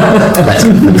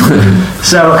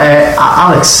 So,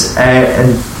 Alex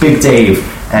and Big Dave,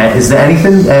 is there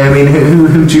anything?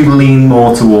 Who do you lean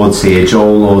more towards here,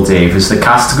 Joel or Dave? Is the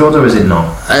cast good or is it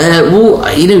not?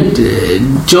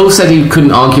 Joel said he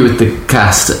couldn't argue with the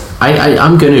cast.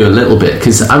 I'm going to a little bit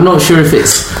because I'm not sure if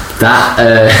it's that.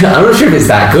 I'm not sure if it's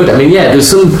that good. I mean, yeah, there's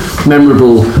some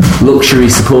memorable luxury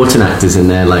supporting actors in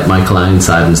there, like Michael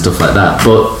Ironside and stuff like that.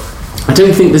 But I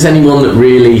don't think there's anyone that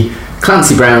really.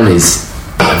 Clancy Brown is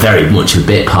very much a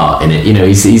bit part in it.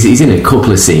 He's in a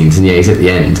couple of scenes and he's at the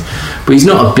end, but he's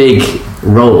not a big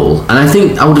role. And I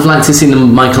think I would have liked to have seen the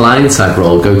Michael Ironside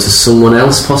role go to someone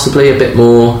else, possibly a bit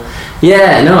more.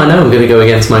 I know I'm going to go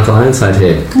against Michael Ironside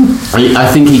here. I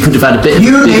think he could have had a bit.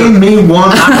 You name me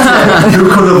one actor who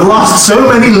could have lost so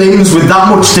many limbs with that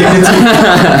much dignity.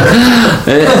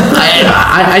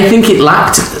 I think it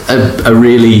lacked a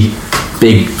really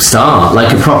big star,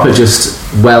 like a proper, just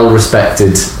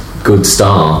well-respected good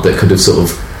star that could have sort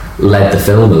of led the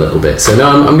film a little bit. So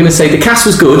no, I'm going to say the cast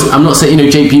was good. I'm not saying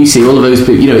Jake Busey, all of those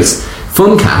people, it's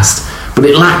fun cast, but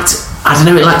it lacked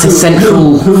a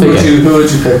central figure. Who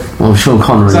would you pick? Well, Sean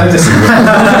Connery.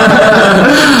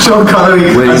 Sean Connery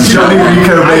and Johnny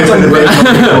Rico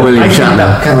William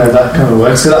Shatner. That kind of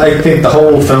works. Cause I think the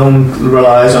whole film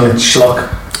relies on its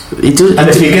schlock. It does, and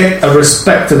if you get a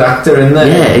respected actor in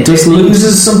there, it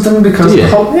loses something because the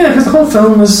whole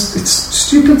film it's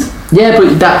stupid. Yeah,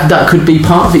 but that could be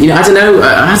part of it. I don't know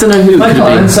who. Michael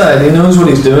Ironside, he knows what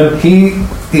he's doing.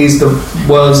 He's the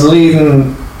world's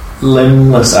leading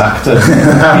limbless actor. He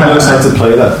knows how to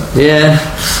play that. Yeah,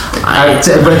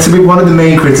 but to be one of the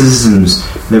main criticisms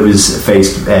that was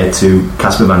faced to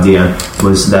Casper Van Dien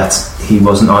was that he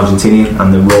wasn't Argentinian,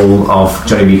 and the role of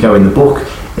Johnny Rico in the book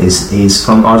is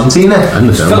from Argentina. And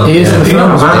the film. He is in the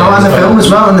film as well. And the film as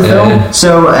well.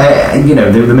 So,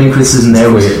 the main criticism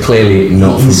there was clearly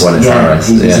not from Buenos Aires.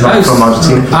 He's not from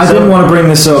Argentina. I didn't want to bring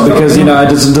this up because it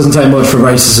doesn't take much for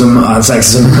racism and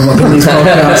sexism to come up in these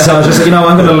podcasts. So I was just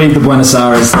I'm going to leave the Buenos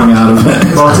Aires thing out of it.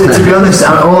 Well, to be honest,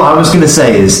 all I was going to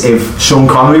say is if Sean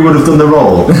Connery would have done the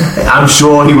role, I'm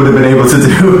sure he would have been able to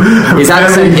do his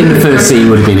accent in the first scene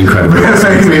would have been incredible.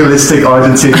 Very realistic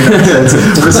Argentinian accent.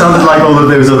 It sounded like all of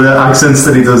those other accents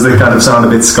that he does. They kind of sound a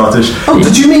bit Scottish. Oh,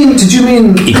 did you mean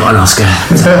he got an Oscar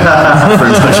for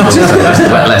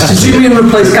impression? Did you mean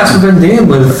replace Casper Van Dien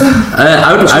with?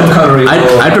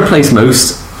 I'd replace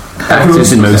most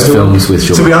actors in most films with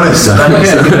Sean. To be honest,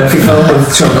 every film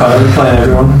with Sean Connery playing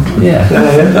everyone. Yeah,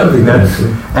 that'd be good.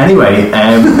 Anyway,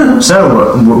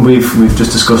 so we've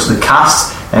just discussed the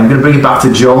cast. I'm going to bring it back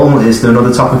to Joel. Is there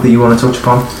another topic that you want to touch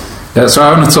upon? Yeah, so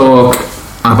I want to talk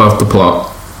about the plot,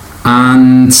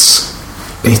 and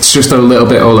it's just a little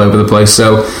bit all over the place.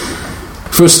 So,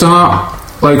 for a start,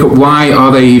 why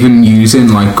are they even using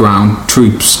ground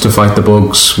troops to fight the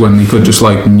bugs when they could just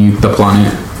nuke the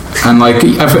planet? And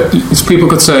people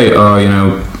could say,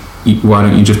 why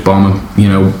don't you just bomb them,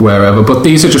 wherever? But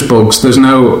these are just bugs. There's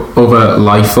no other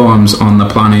life forms on the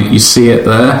planet. You see it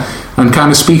there. And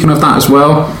kind of speaking of that as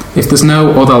well, if there's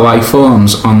no other life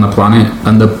forms on the planet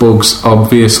and the bugs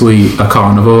obviously are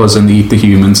carnivores and they eat the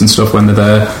humans and stuff when they're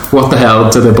there, what the hell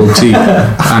do the bugs eat?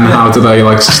 And how do they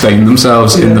sustain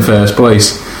themselves in the first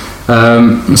place?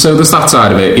 So there's that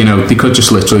side of it. They could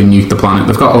just literally nuke the planet.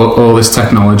 They've got all this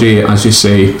technology, as you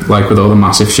see, with all the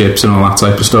massive ships and all that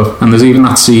type of stuff. And there's even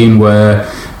that scene where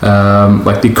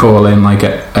they call in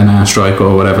an airstrike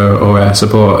or whatever, or air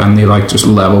support, and they just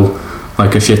level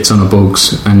a shit ton of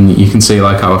bugs, and you can see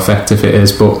how effective it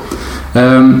is. But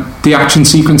the action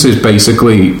sequences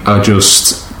basically are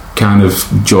just kind of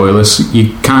joyless.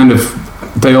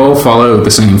 They all follow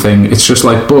the same thing. It's just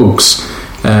like bugs.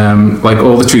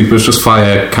 All the troopers just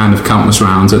fire kind of countless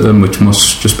rounds at them, which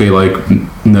must just be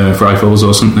Nerf rifles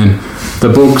or something. The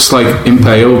bugs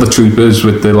impale the troopers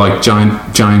with the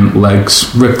giant legs,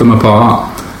 rip them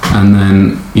apart, and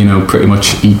then pretty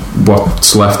much eat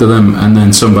what's left of them, and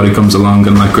then somebody comes along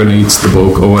and grenades the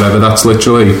bug or whatever. That's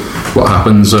literally what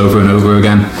happens over and over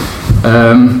again.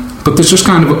 But there's just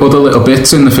kind of other little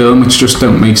bits in the film which just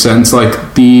don't make sense,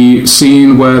 like the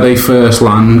scene where they first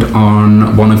land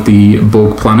on one of the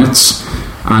bug planets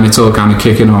and it's all kind of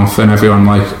kicking off and everyone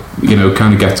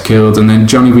kind of gets killed, and then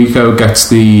Johnny Rico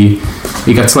gets a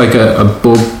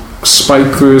bug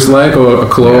spike through his leg or a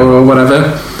claw or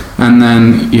whatever, and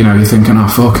then you're thinking, oh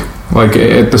fuck,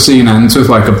 the scene ends with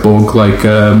a bug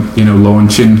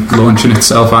launching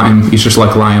itself at him. He's just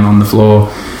lying on the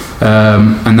floor.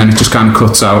 And then it just kind of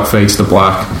cuts out, fades to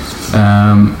black,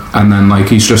 and then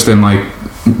he's just in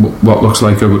what looks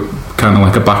like a kind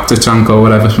of a Bacta tank or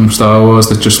whatever from Star Wars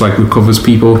that just recovers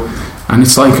people, and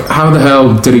it's how the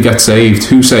hell did he get saved?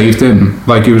 Who saved him?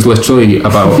 He was literally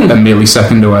about a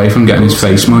millisecond away from getting his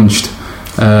face munched.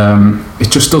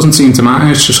 It just doesn't seem to matter.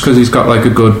 It's just because he's got a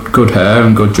good hair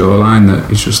and good jawline that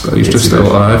he's just still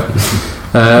alive.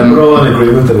 We're all in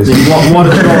agreement that he's what a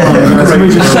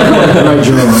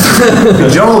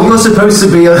Joel, you're supposed to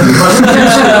be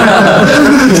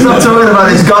stop talking about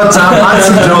his goddamn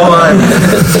handsome jawline.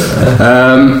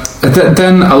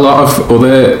 Then a lot of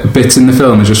other bits in the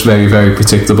film are just very, very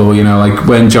predictable.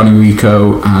 When Johnny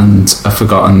Rico and I've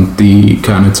forgotten the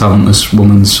kind of talentless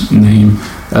woman's name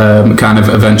kind of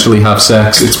eventually have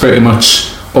sex, it's pretty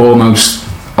much almost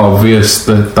obvious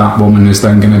that woman is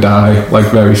then going to die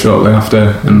very shortly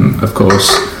after, and of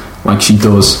course she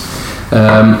does,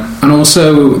 and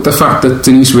also the fact that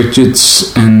Denise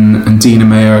Richards and Dina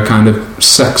May are kind of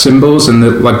sex symbols, and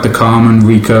the Carmen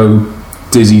Rico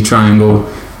Dizzy triangle,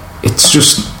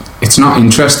 it's not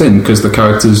interesting because the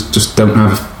characters just don't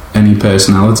have any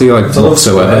personality it's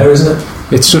whatsoever. Square, isn't it?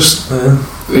 It's just I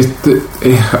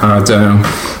don't know.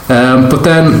 But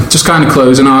then, just kind of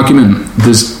close an argument,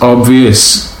 there's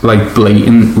obvious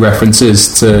blatant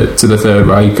references to the Third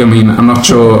Reich. I mean, I'm not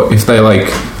sure if they are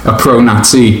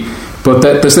pro-Nazi, but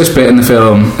there's this bit in the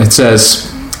film. It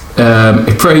says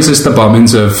it praises the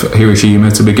bombings of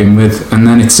Hiroshima to begin with, and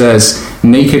then it says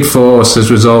naked force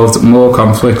has resolved more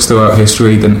conflicts throughout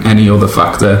history than any other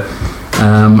factor.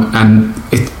 And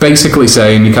it's basically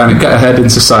saying you kind of get ahead in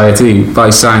society by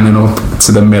signing up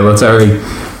to the military,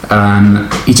 and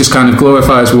he just kind of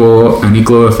glorifies war and he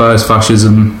glorifies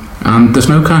fascism, and there's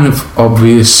no kind of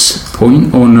obvious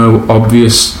point or no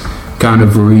obvious kind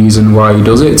of reason why he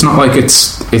does it. It's not like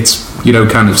it's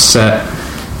kind of set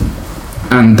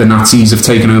and the Nazis have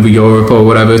taken over Europe or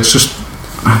whatever. It's just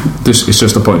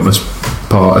a pointless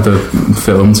part of the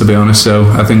film, to be honest. So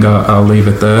I think I'll leave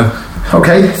it there.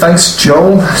 Okay, thanks,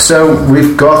 Joel. So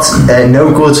we've got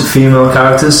no good female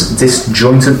characters,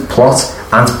 disjointed plot,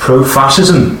 and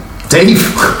pro-fascism. Dave,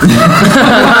 what would you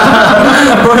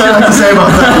like to say about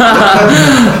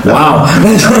that? Wow.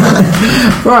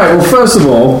 Right, well, first of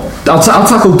all, I'll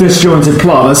tackle disjointed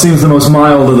plot. That seems the most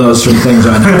mild of those three things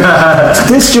right now.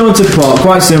 Disjointed plot,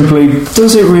 quite simply,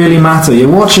 does it really matter? You're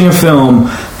watching a film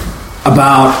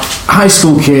about high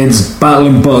school kids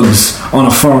battling bugs on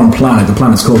a foreign planet. The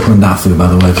planet's called Klendathu, by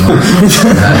the way.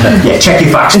 Yeah, check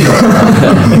your facts.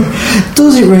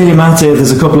 Does it really matter if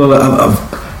there's a couple of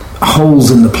holes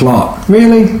in the plot?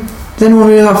 Really? Is anyone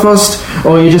really that fussed?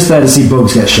 Or are you just there to see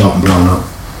bugs get shot and blown up?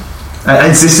 Could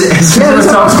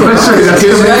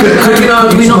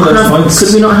we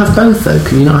not have both though?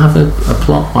 Could we not have a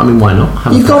plot? I mean, why not?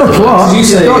 You've got a plot. You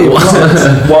say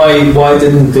why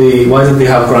didn't they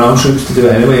have ground troops to do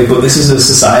it anyway? But this is a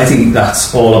society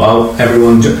that's all about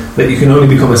everyone. That you can only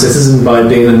become a citizen by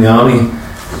being in the army.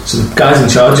 So the guys in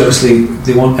charge, obviously,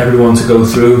 they want everyone to go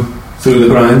through the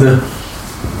grinder.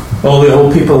 All the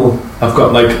old people have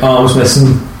got like arms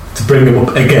missing to bring him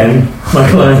up again. My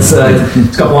client said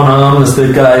he's got one arm. There's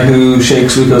the guy who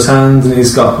shakes Rico's hand, and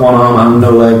he's got one arm and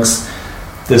no legs.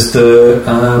 There's the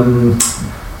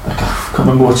I can't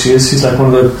remember what she is. She's like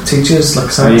one of the teachers,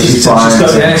 like science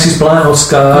teacher. She's blind or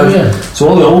scarred. Oh, yeah. So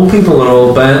all the old people are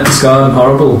all bent, scarred, and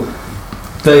horrible.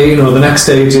 They, the next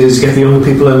stage is you get the younger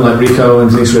people in, like Rico and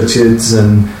Denise Richards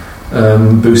and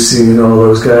Boosie and all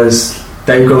those guys.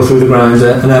 They go through the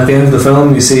grinder, and at the end of the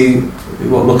film you see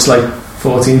what looks like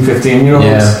 14,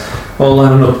 15-year-olds all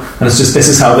lining up, and it's just, this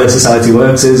is how their society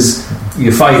works, is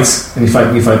you fight and you fight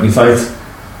and you fight and you fight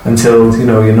until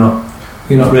you're not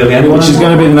really anyone. Which is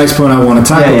going to be the next point I want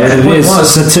to tackle. It is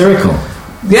satirical.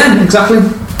 Yeah, exactly.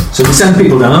 So we send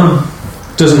people down.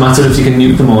 Doesn't matter if you can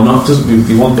nuke them or not.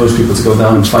 You want those people to go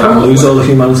down and fight and lose all the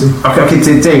humanity. Okay,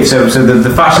 Dave. So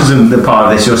the fascism, the part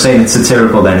of this, you're saying it's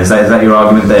satirical. Then is that your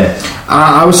argument there?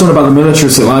 I was talking about the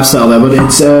militaristic lifestyle there, but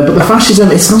it's but the fascism,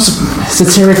 it's not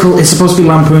satirical. It's supposed to be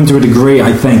lampooned to a degree,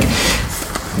 I think.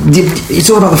 It's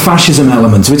all about the fascism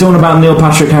elements. We're talking about Neil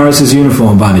Patrick Harris's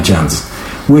uniform, by any chance?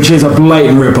 Which is a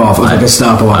blatant rip-off of a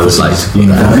Gestapo officer's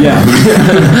uniform. Yeah.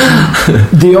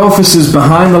 The officers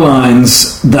behind the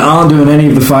lines that aren't doing any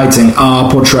of the fighting are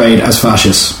portrayed as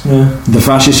fascists. Yeah. The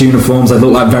fascist uniforms, they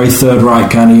look like very Third Reich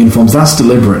kind of uniforms. That's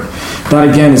deliberate. That,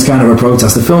 again, is kind of a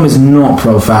protest. The film is not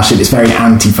pro-fascist, it's very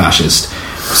anti-fascist.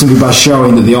 Simply by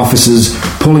showing that the officers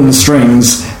pulling the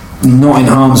strings, not in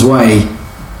harm's way,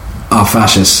 are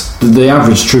fascists. The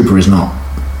average trooper is not.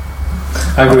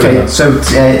 I agree. Okay, so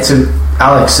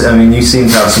Alex, I mean, you seem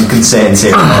to have some concerns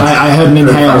here. I heard an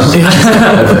inhale.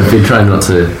 I've been trying not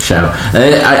to shout.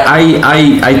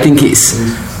 I think it's...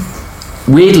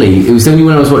 Weirdly, it was only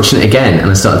when I was watching it again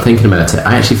and I started thinking about it,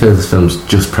 I actually feel this film's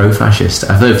just pro-fascist.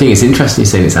 I think it's interesting you're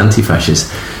saying it's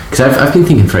anti-fascist, because I've been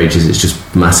thinking for ages it's just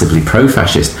massively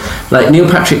pro-fascist. Like, Neil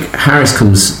Patrick Harris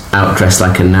comes out dressed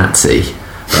like a Nazi,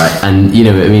 right? And,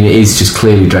 he's just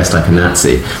clearly dressed like a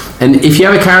Nazi. And if you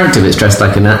have a character that's dressed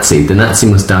like a Nazi, the Nazi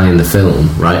must die in the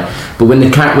film, right? But when the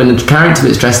character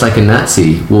that's dressed like a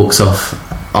Nazi walks off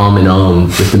arm in arm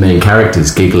with the main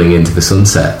characters giggling into the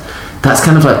sunset, that's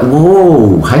kind of like,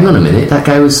 whoa, hang on a minute,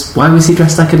 why was he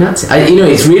dressed like a Nazi?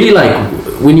 It's really like,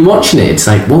 when you're watching it, it's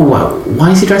like, whoa, why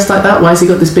is he dressed like that? Why has he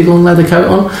got this big long leather coat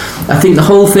on? I think the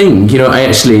whole thing, I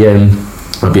actually,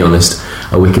 I'll be honest,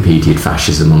 I Wikipedia'd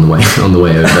fascism on the way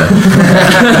over.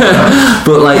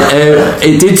 But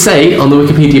it did say on the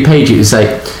Wikipedia page, it was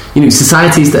like,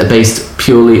 societies that are based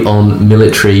purely on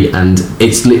military, and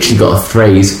it's literally got a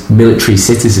phrase, military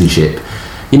citizenship.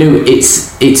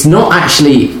 It's not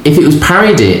actually, if it was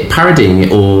parodying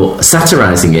it or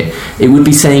satirising it, it would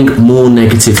be saying more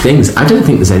negative things. I don't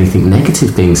think there's anything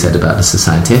negative being said about the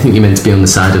society. I think you're meant to be on the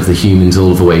side of the humans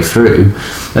all the way through.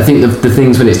 I think the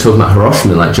things when it's talking about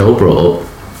Hiroshima, like Joel brought up,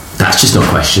 that's just not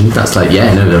questioned. That's like, the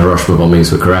Hiroshima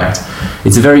bombings were correct.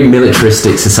 It's a very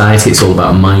militaristic society. It's all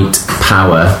about might,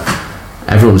 power.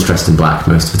 Everyone's dressed in black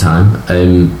most of the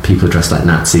time. People are dressed like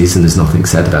Nazis, and there's nothing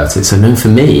said about it. So no, for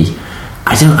me,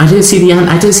 I don't see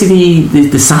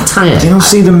the satire. You don't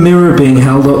see the mirror being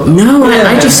held up. No,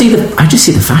 I just see the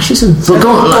fascism. But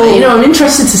go on, I'm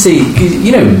interested to see.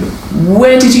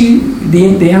 Where did you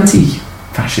the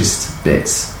anti-fascist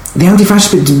bits? The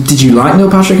anti-fascist bit. Did you like Neil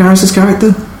Patrick Harris's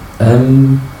character?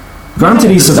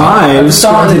 Granted, he survives.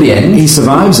 Started at the end. He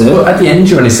survives it. But at the end,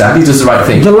 you're on his side. He does the right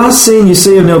thing. The last scene you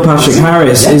see of Neil Patrick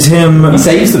Harris is him. He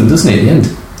saves them, doesn't he? At the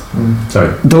end.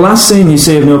 Sorry. The last scene you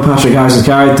see of Neil Patrick Harris's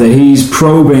character, he's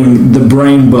probing the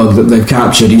brain bug that they've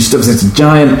captured. He stuffs this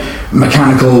giant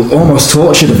mechanical, almost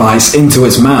torture device into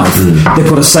its mouth. They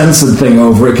put a censored thing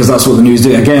over it because that's what the news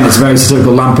do. Again, it's very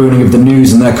typical lampooning of the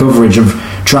news and their coverage of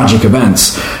tragic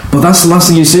events. But that's the last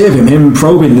thing you see of him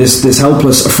probing this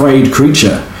helpless, afraid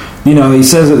creature. You know, he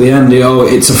says at the end,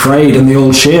 it's afraid, and they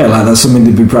all cheer like that's something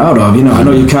to be proud of. You know, I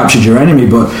know you captured your enemy,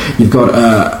 but you've got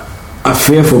a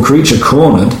fearful creature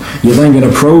cornered. You're then going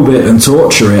to probe it and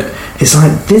torture it. It's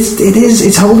like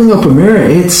it's holding up a mirror.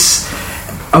 It's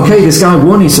okay, this guy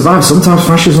won, he survived. Sometimes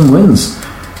fascism wins,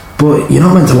 but you're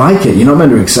not meant to like it, you're not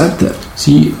meant to accept it.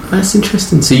 So that's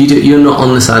interesting. So you're not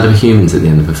on the side of humans at the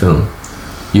end of the film.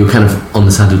 You're kind of on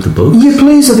the side of the bugs. You're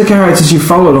pleased that the characters you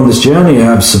followed on this journey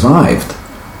have survived,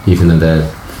 even though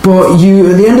they're... But at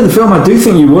the end of the film, I do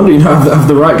think you wonder, have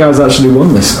the right guys actually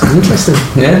won this? Interesting.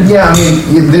 Yeah, I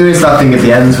mean, there is that thing at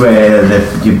the end where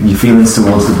your feelings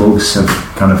towards the bugs have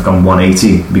kind of gone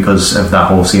 180 because of that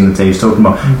whole scene that Dave's talking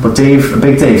about. But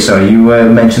Big Dave, sorry, you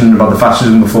mentioned about the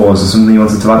fascism before. Is there something you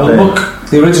wanted to add there?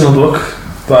 The original book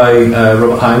by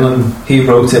Robert Heinlein, he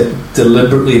wrote it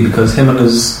deliberately because him and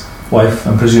his wife,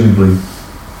 and presumably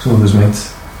some of his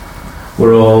mates,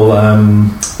 were all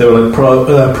they were like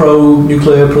pro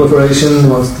nuclear proliferation. They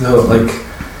wanted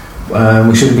to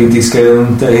we shouldn't be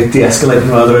de-escalating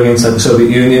rather against like the Soviet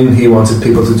Union. He wanted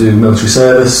people to do military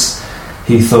service.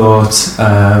 He thought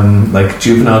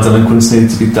juvenile delinquents needed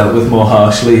to be dealt with more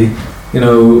harshly. You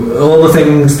know, all the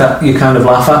things that you kind of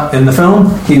laugh at in the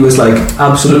film. He was like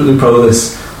absolutely pro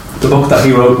this. The book that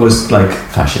he wrote was like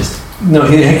fascist. No,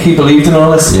 he believed in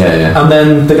all this. Yeah. And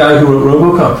then the guy who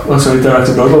wrote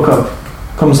directed RoboCop,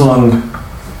 comes along,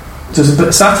 does a bit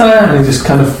of satire, and he just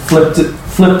kind of flipped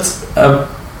a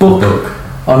book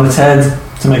on its head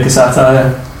to make a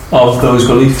satire of those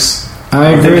beliefs.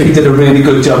 I think he did a really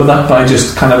good job of that by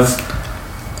just kind of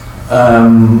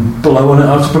blowing it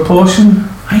out of proportion.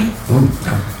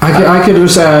 I could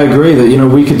just say I agree that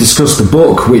we could discuss the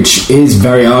book, which is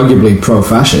very arguably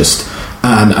pro-fascist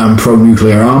and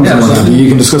pro-nuclear arms. Yeah, you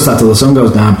can discuss that till the sun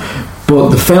goes down. But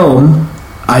the film,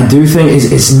 I do think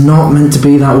it's not meant to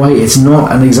be that way. It's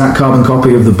not an exact carbon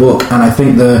copy of the book, and I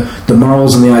think the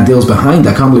morals and the ideals behind it,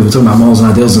 I can't believe we're talking about morals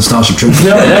and ideals in Starship Troopers.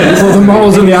 But the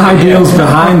morals and the ideals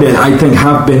behind it, I think,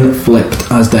 have been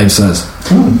flipped, as Dave says.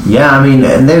 Yeah, I mean,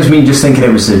 and there's me just thinking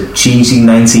it was a cheesy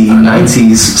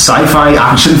 1990s sci-fi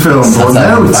action film, but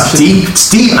no, it's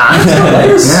deep, man.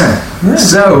 Yeah.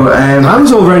 So, I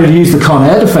was all ready to use the Con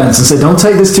Air defence and say, don't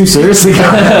take this too seriously. Hey,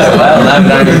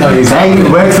 it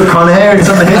worked for Con Air, it's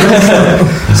on the hit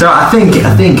list. So I think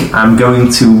I'm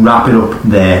going to wrap it up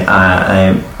there.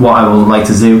 What I would like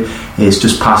to do is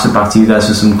just pass it back to you guys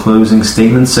for some closing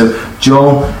statements. So,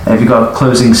 Joel, have you got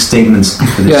closing statements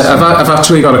for this? Yeah, I've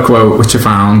actually got a quote which I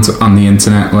found on the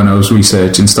internet when I was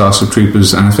researching Starship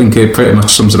Troopers, and I think it pretty much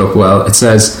sums it up well. It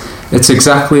says, "It's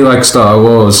exactly like Star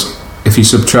Wars. If you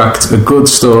subtract a good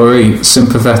story,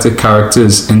 sympathetic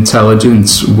characters,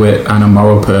 intelligence, wit, and a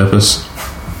moral purpose."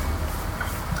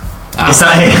 Is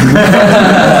that it?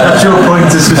 That's your point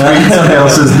to subscribe to somebody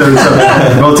else's notes.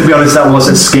 Well, to be honest, that was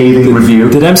a scathing review.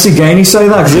 Did MC Gainey say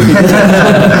that?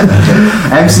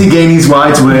 MC Gainey's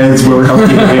wise words will help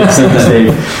you here,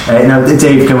 Dave. Now,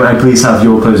 Dave, can I please have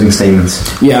your closing statements?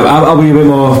 Yeah, I'll be a bit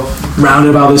more rounded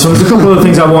about this one. There's a couple of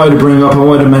things I wanted to bring up. I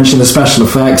wanted to mention the special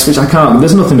effects, which I can't.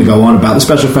 There's nothing to go on about. The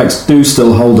special effects do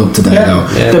still hold up today, though.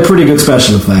 Yeah. They're pretty good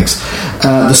special effects.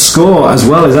 The score as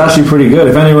well is actually pretty good.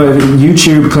 If anyone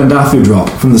YouTube Clendathu drop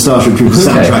from the Starship Troopers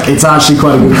soundtrack, it's actually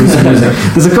quite a good piece of music.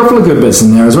 There's a couple of good bits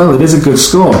in there as well. It is a good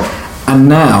score. And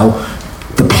now,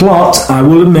 the plot, I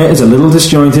will admit, is a little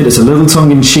disjointed. It's a little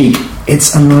tongue-in-cheek.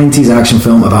 It's a 90s action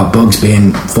film about bugs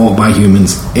being fought by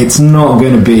humans. It's not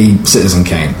going to be Citizen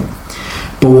Kane.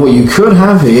 But what you could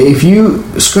have here, if you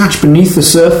scratch beneath the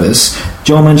surface,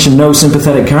 Joel mentioned no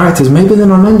sympathetic characters, maybe they're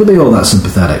not meant to be all that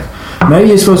sympathetic. Maybe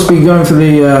you're supposed to be going for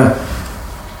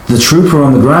the trooper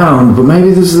on the ground, but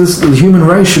maybe the human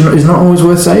race is not always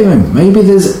worth saving. Maybe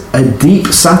there's a deep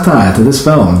satire to this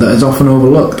film that is often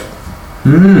overlooked.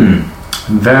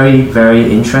 Very,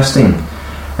 very interesting.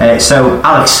 So,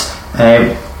 Alex,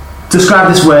 describe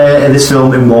this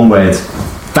film in one word.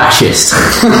 Fascist.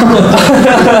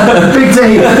 Big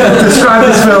Dave, describe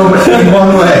this film in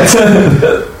one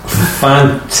word.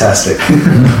 Fantastic.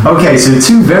 Okay, so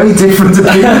two very different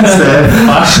opinions there.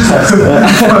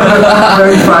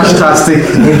 Very fantastic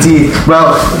indeed.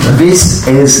 Well, this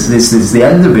is the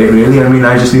end of it, really. I mean,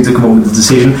 I just need to come up with a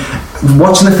decision.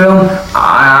 Watching the film,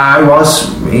 I was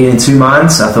in two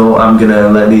minds. I thought, I'm going to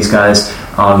let these guys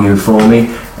argue for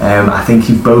me. I think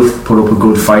you both put up a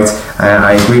good fight.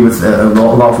 I agree with a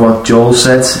lot of what Joel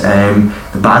said.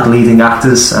 The bad leading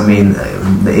actors, I mean,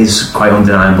 it is quite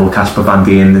undeniable. Casper Van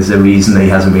Dien, there's a reason that he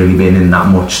hasn't really been in that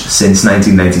much since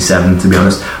 1997, to be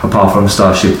honest, apart from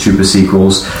Starship Trooper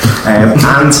sequels. And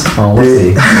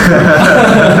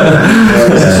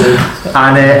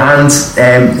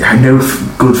no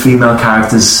good female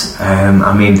characters.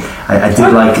 I mean, I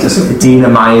did like Dina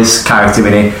Meyer's character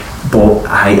in it, but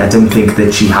I don't think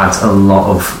that she had a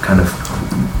lot of kind of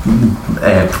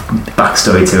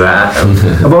backstory to her.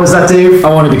 What was that, Dave?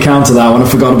 I wanted to counter that one. I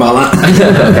forgot about that.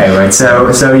 Okay, right. So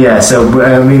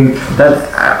I mean, that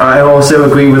I also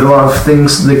agree with a lot of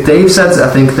things that Dave said. I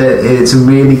think that it's a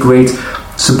really great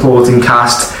supporting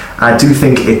cast. I do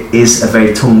think it is a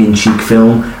very tongue-in-cheek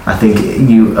film. I think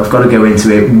you have got to go into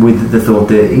it with the thought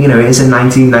that, you know, it is a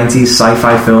 1990s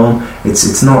sci-fi film.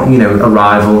 It's not, you know, a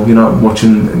rival. You're not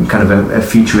watching kind of a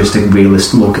futuristic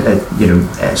realist look at, you know,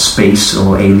 space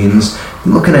or aliens.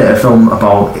 You're looking at a film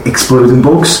about exploding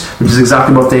bugs, which is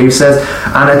exactly what Dave said.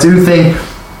 And I do think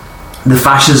the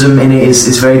fascism in it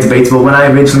is very debatable. When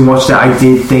I originally watched it, I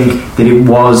did think that it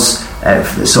was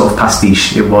sort of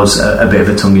pastiche. It was a bit of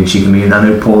a tongue-in-cheek. I mean, I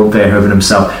know Paul Verhoeven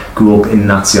himself grew up in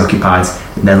Nazi-occupied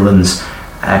Netherlands,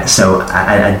 so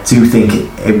I do think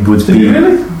it would be.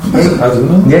 Really? I don't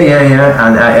know. Yeah.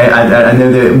 And I know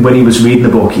that when he was reading the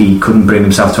book, he couldn't bring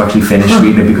himself to actually finish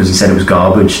reading it because he said it was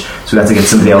garbage, so we had to get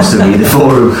somebody else to read it for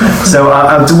him. So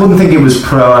I wouldn't think it was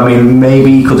pro. I mean,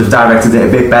 maybe he could have directed it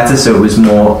a bit better, so it was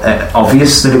more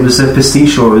obvious that it was a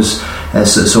pastiche, or it was a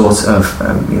sort of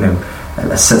you know,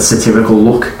 a satirical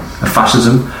look of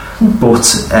fascism. But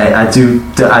I do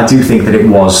think that it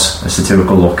was a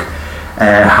satirical look.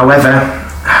 However,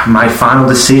 my final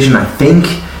decision, I think,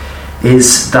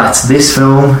 is that this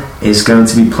film is going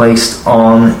to be placed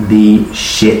on the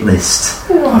shit list.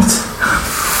 What?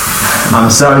 I'm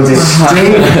sorry, Dave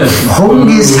hung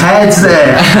his head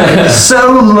there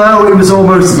so low it was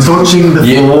almost touching the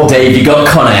floor. Dave, you got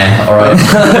Con Air, alright?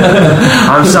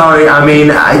 I'm sorry, I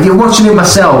mean, you're watching it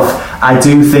myself. I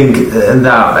do think that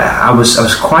I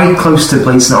was quite close to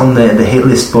placing it on the hit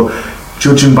list, but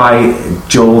judging by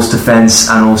Joel's defence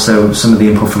and also some of the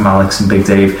input from Alex and Big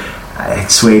Dave,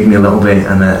 it swayed me a little bit,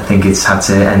 and I think it's had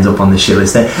to end up on the shit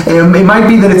list. It might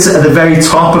be that it's at the very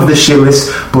top of the shit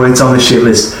list, but it's on the shit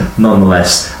list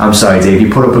nonetheless. I'm sorry, Dave, you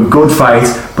put up a good fight,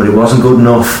 but it wasn't good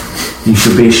enough. You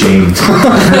should be ashamed.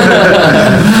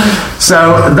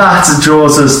 So that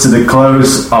draws us to the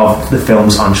close of the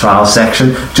Films on Trial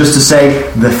section. Just to say,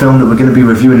 the film that we're going to be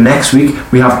reviewing next week,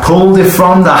 we have pulled it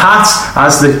from the hat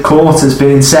as the court has been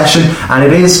in session, and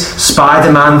it is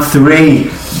Spider-Man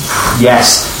 3.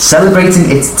 Yes, celebrating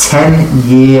its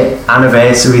 10-year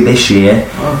anniversary this year.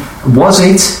 Was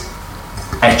it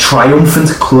a triumphant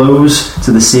close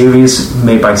to the series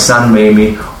made by Sam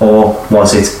Raimi, or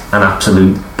was it an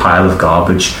absolute pile of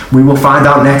garbage? We will find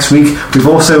out next week. We've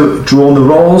also drawn the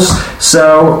roles.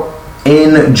 So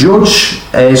in judge,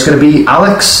 it's going to be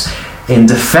Alex. In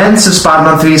defence of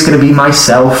Spider-Man 3, it's going to be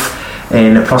myself.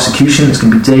 In prosecution, it's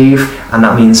going to be Dave, and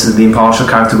that means that the impartial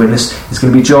character witness is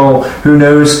going to be Joel. Who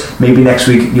knows, maybe next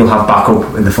week you'll have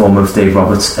backup in the form of Dave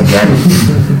Roberts again.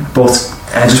 But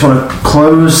I just want to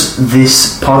close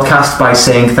this podcast by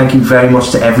saying thank you very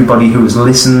much to everybody who has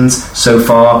listened so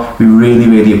far. We really,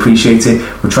 really appreciate it.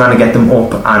 We're trying to get them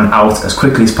up and out as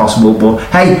quickly as possible, but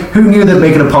hey, who knew that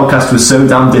making a podcast was so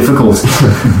damn difficult?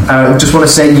 Just want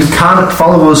to say you can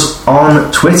follow us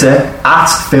on Twitter at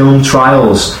Film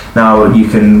Trials. Now you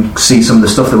can see some of the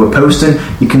stuff that we're posting.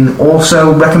 You can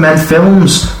also recommend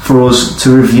films for us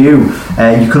to review.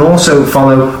 You can also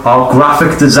follow our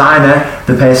graphic designer,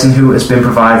 the person who has been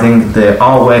providing the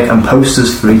artwork and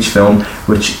posters for each film,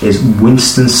 which is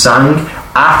Winston Sang,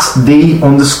 at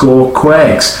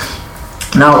 _Quirks.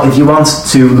 Now, if you want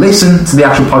to listen to the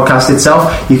actual podcast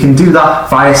itself, you can do that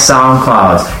via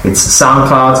SoundCloud. It's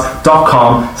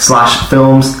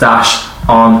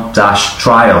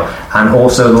soundcloud.com/films-on-trial. And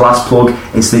also the last plug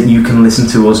is that you can listen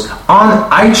to us on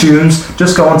iTunes.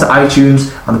 Just go onto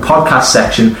iTunes on the podcast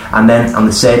section, and then on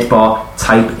the search bar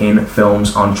type in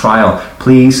Films on Trial.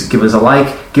 Please give us a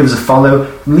like, give us a follow,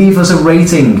 leave us a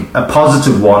rating, a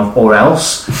positive one or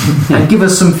else, and give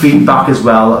us some feedback as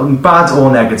well, bad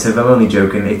or negative. I'm only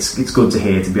joking, it's good to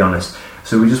hear, to be honest.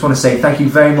 So we just want to say thank you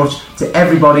very much to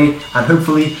everybody, and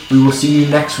hopefully we will see you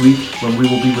next week when we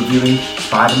will be reviewing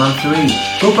Spider-Man 3.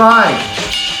 Goodbye!